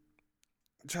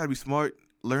 Try to be smart,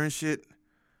 learn shit.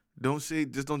 Don't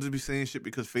just be saying shit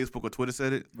because Facebook or Twitter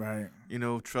said it. Right.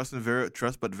 Trust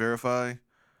but verify.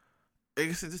 I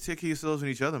guess just take care of yourselves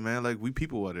and each other, man. Like, we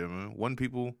people out there, man. One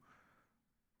people,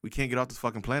 we can't get off this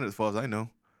fucking planet as far as I know.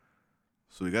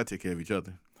 So we got to take care of each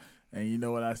other. And you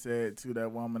know what I said to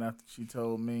that woman after she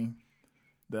told me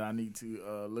that I need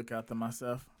to look after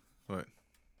myself? What?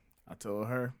 I told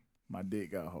her my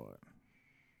dick got hard.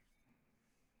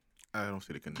 I don't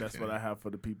see the connection. That's what I have for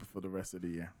the people for the rest of the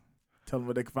year. Tell them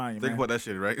where they can find you, Think about that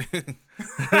shit, right?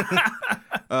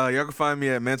 Y'all can find me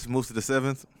at Manson Moose to the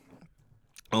 7th.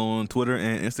 on Twitter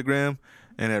and Instagram,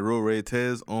 and at Road Ray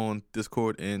Tez on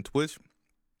Discord and Twitch.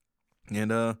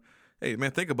 And hey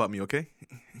man, think about me, okay?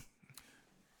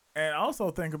 And also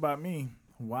think about me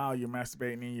while you're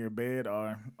masturbating in your bed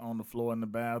or on the floor in the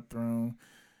bathroom,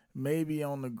 maybe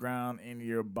on the ground in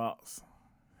your box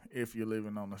if you're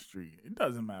living on the street. It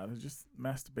doesn't matter. Just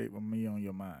masturbate with me on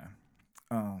your mind.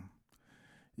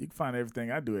 You can find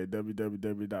everything I do at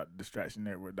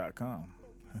www.distractionnetwork.com.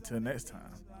 Until next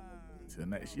time. Until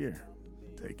next year.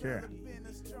 Take care.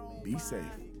 Be safe.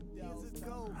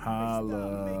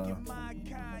 Holla.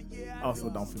 Also,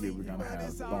 don't forget we're going to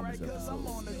have bonus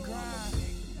episodes.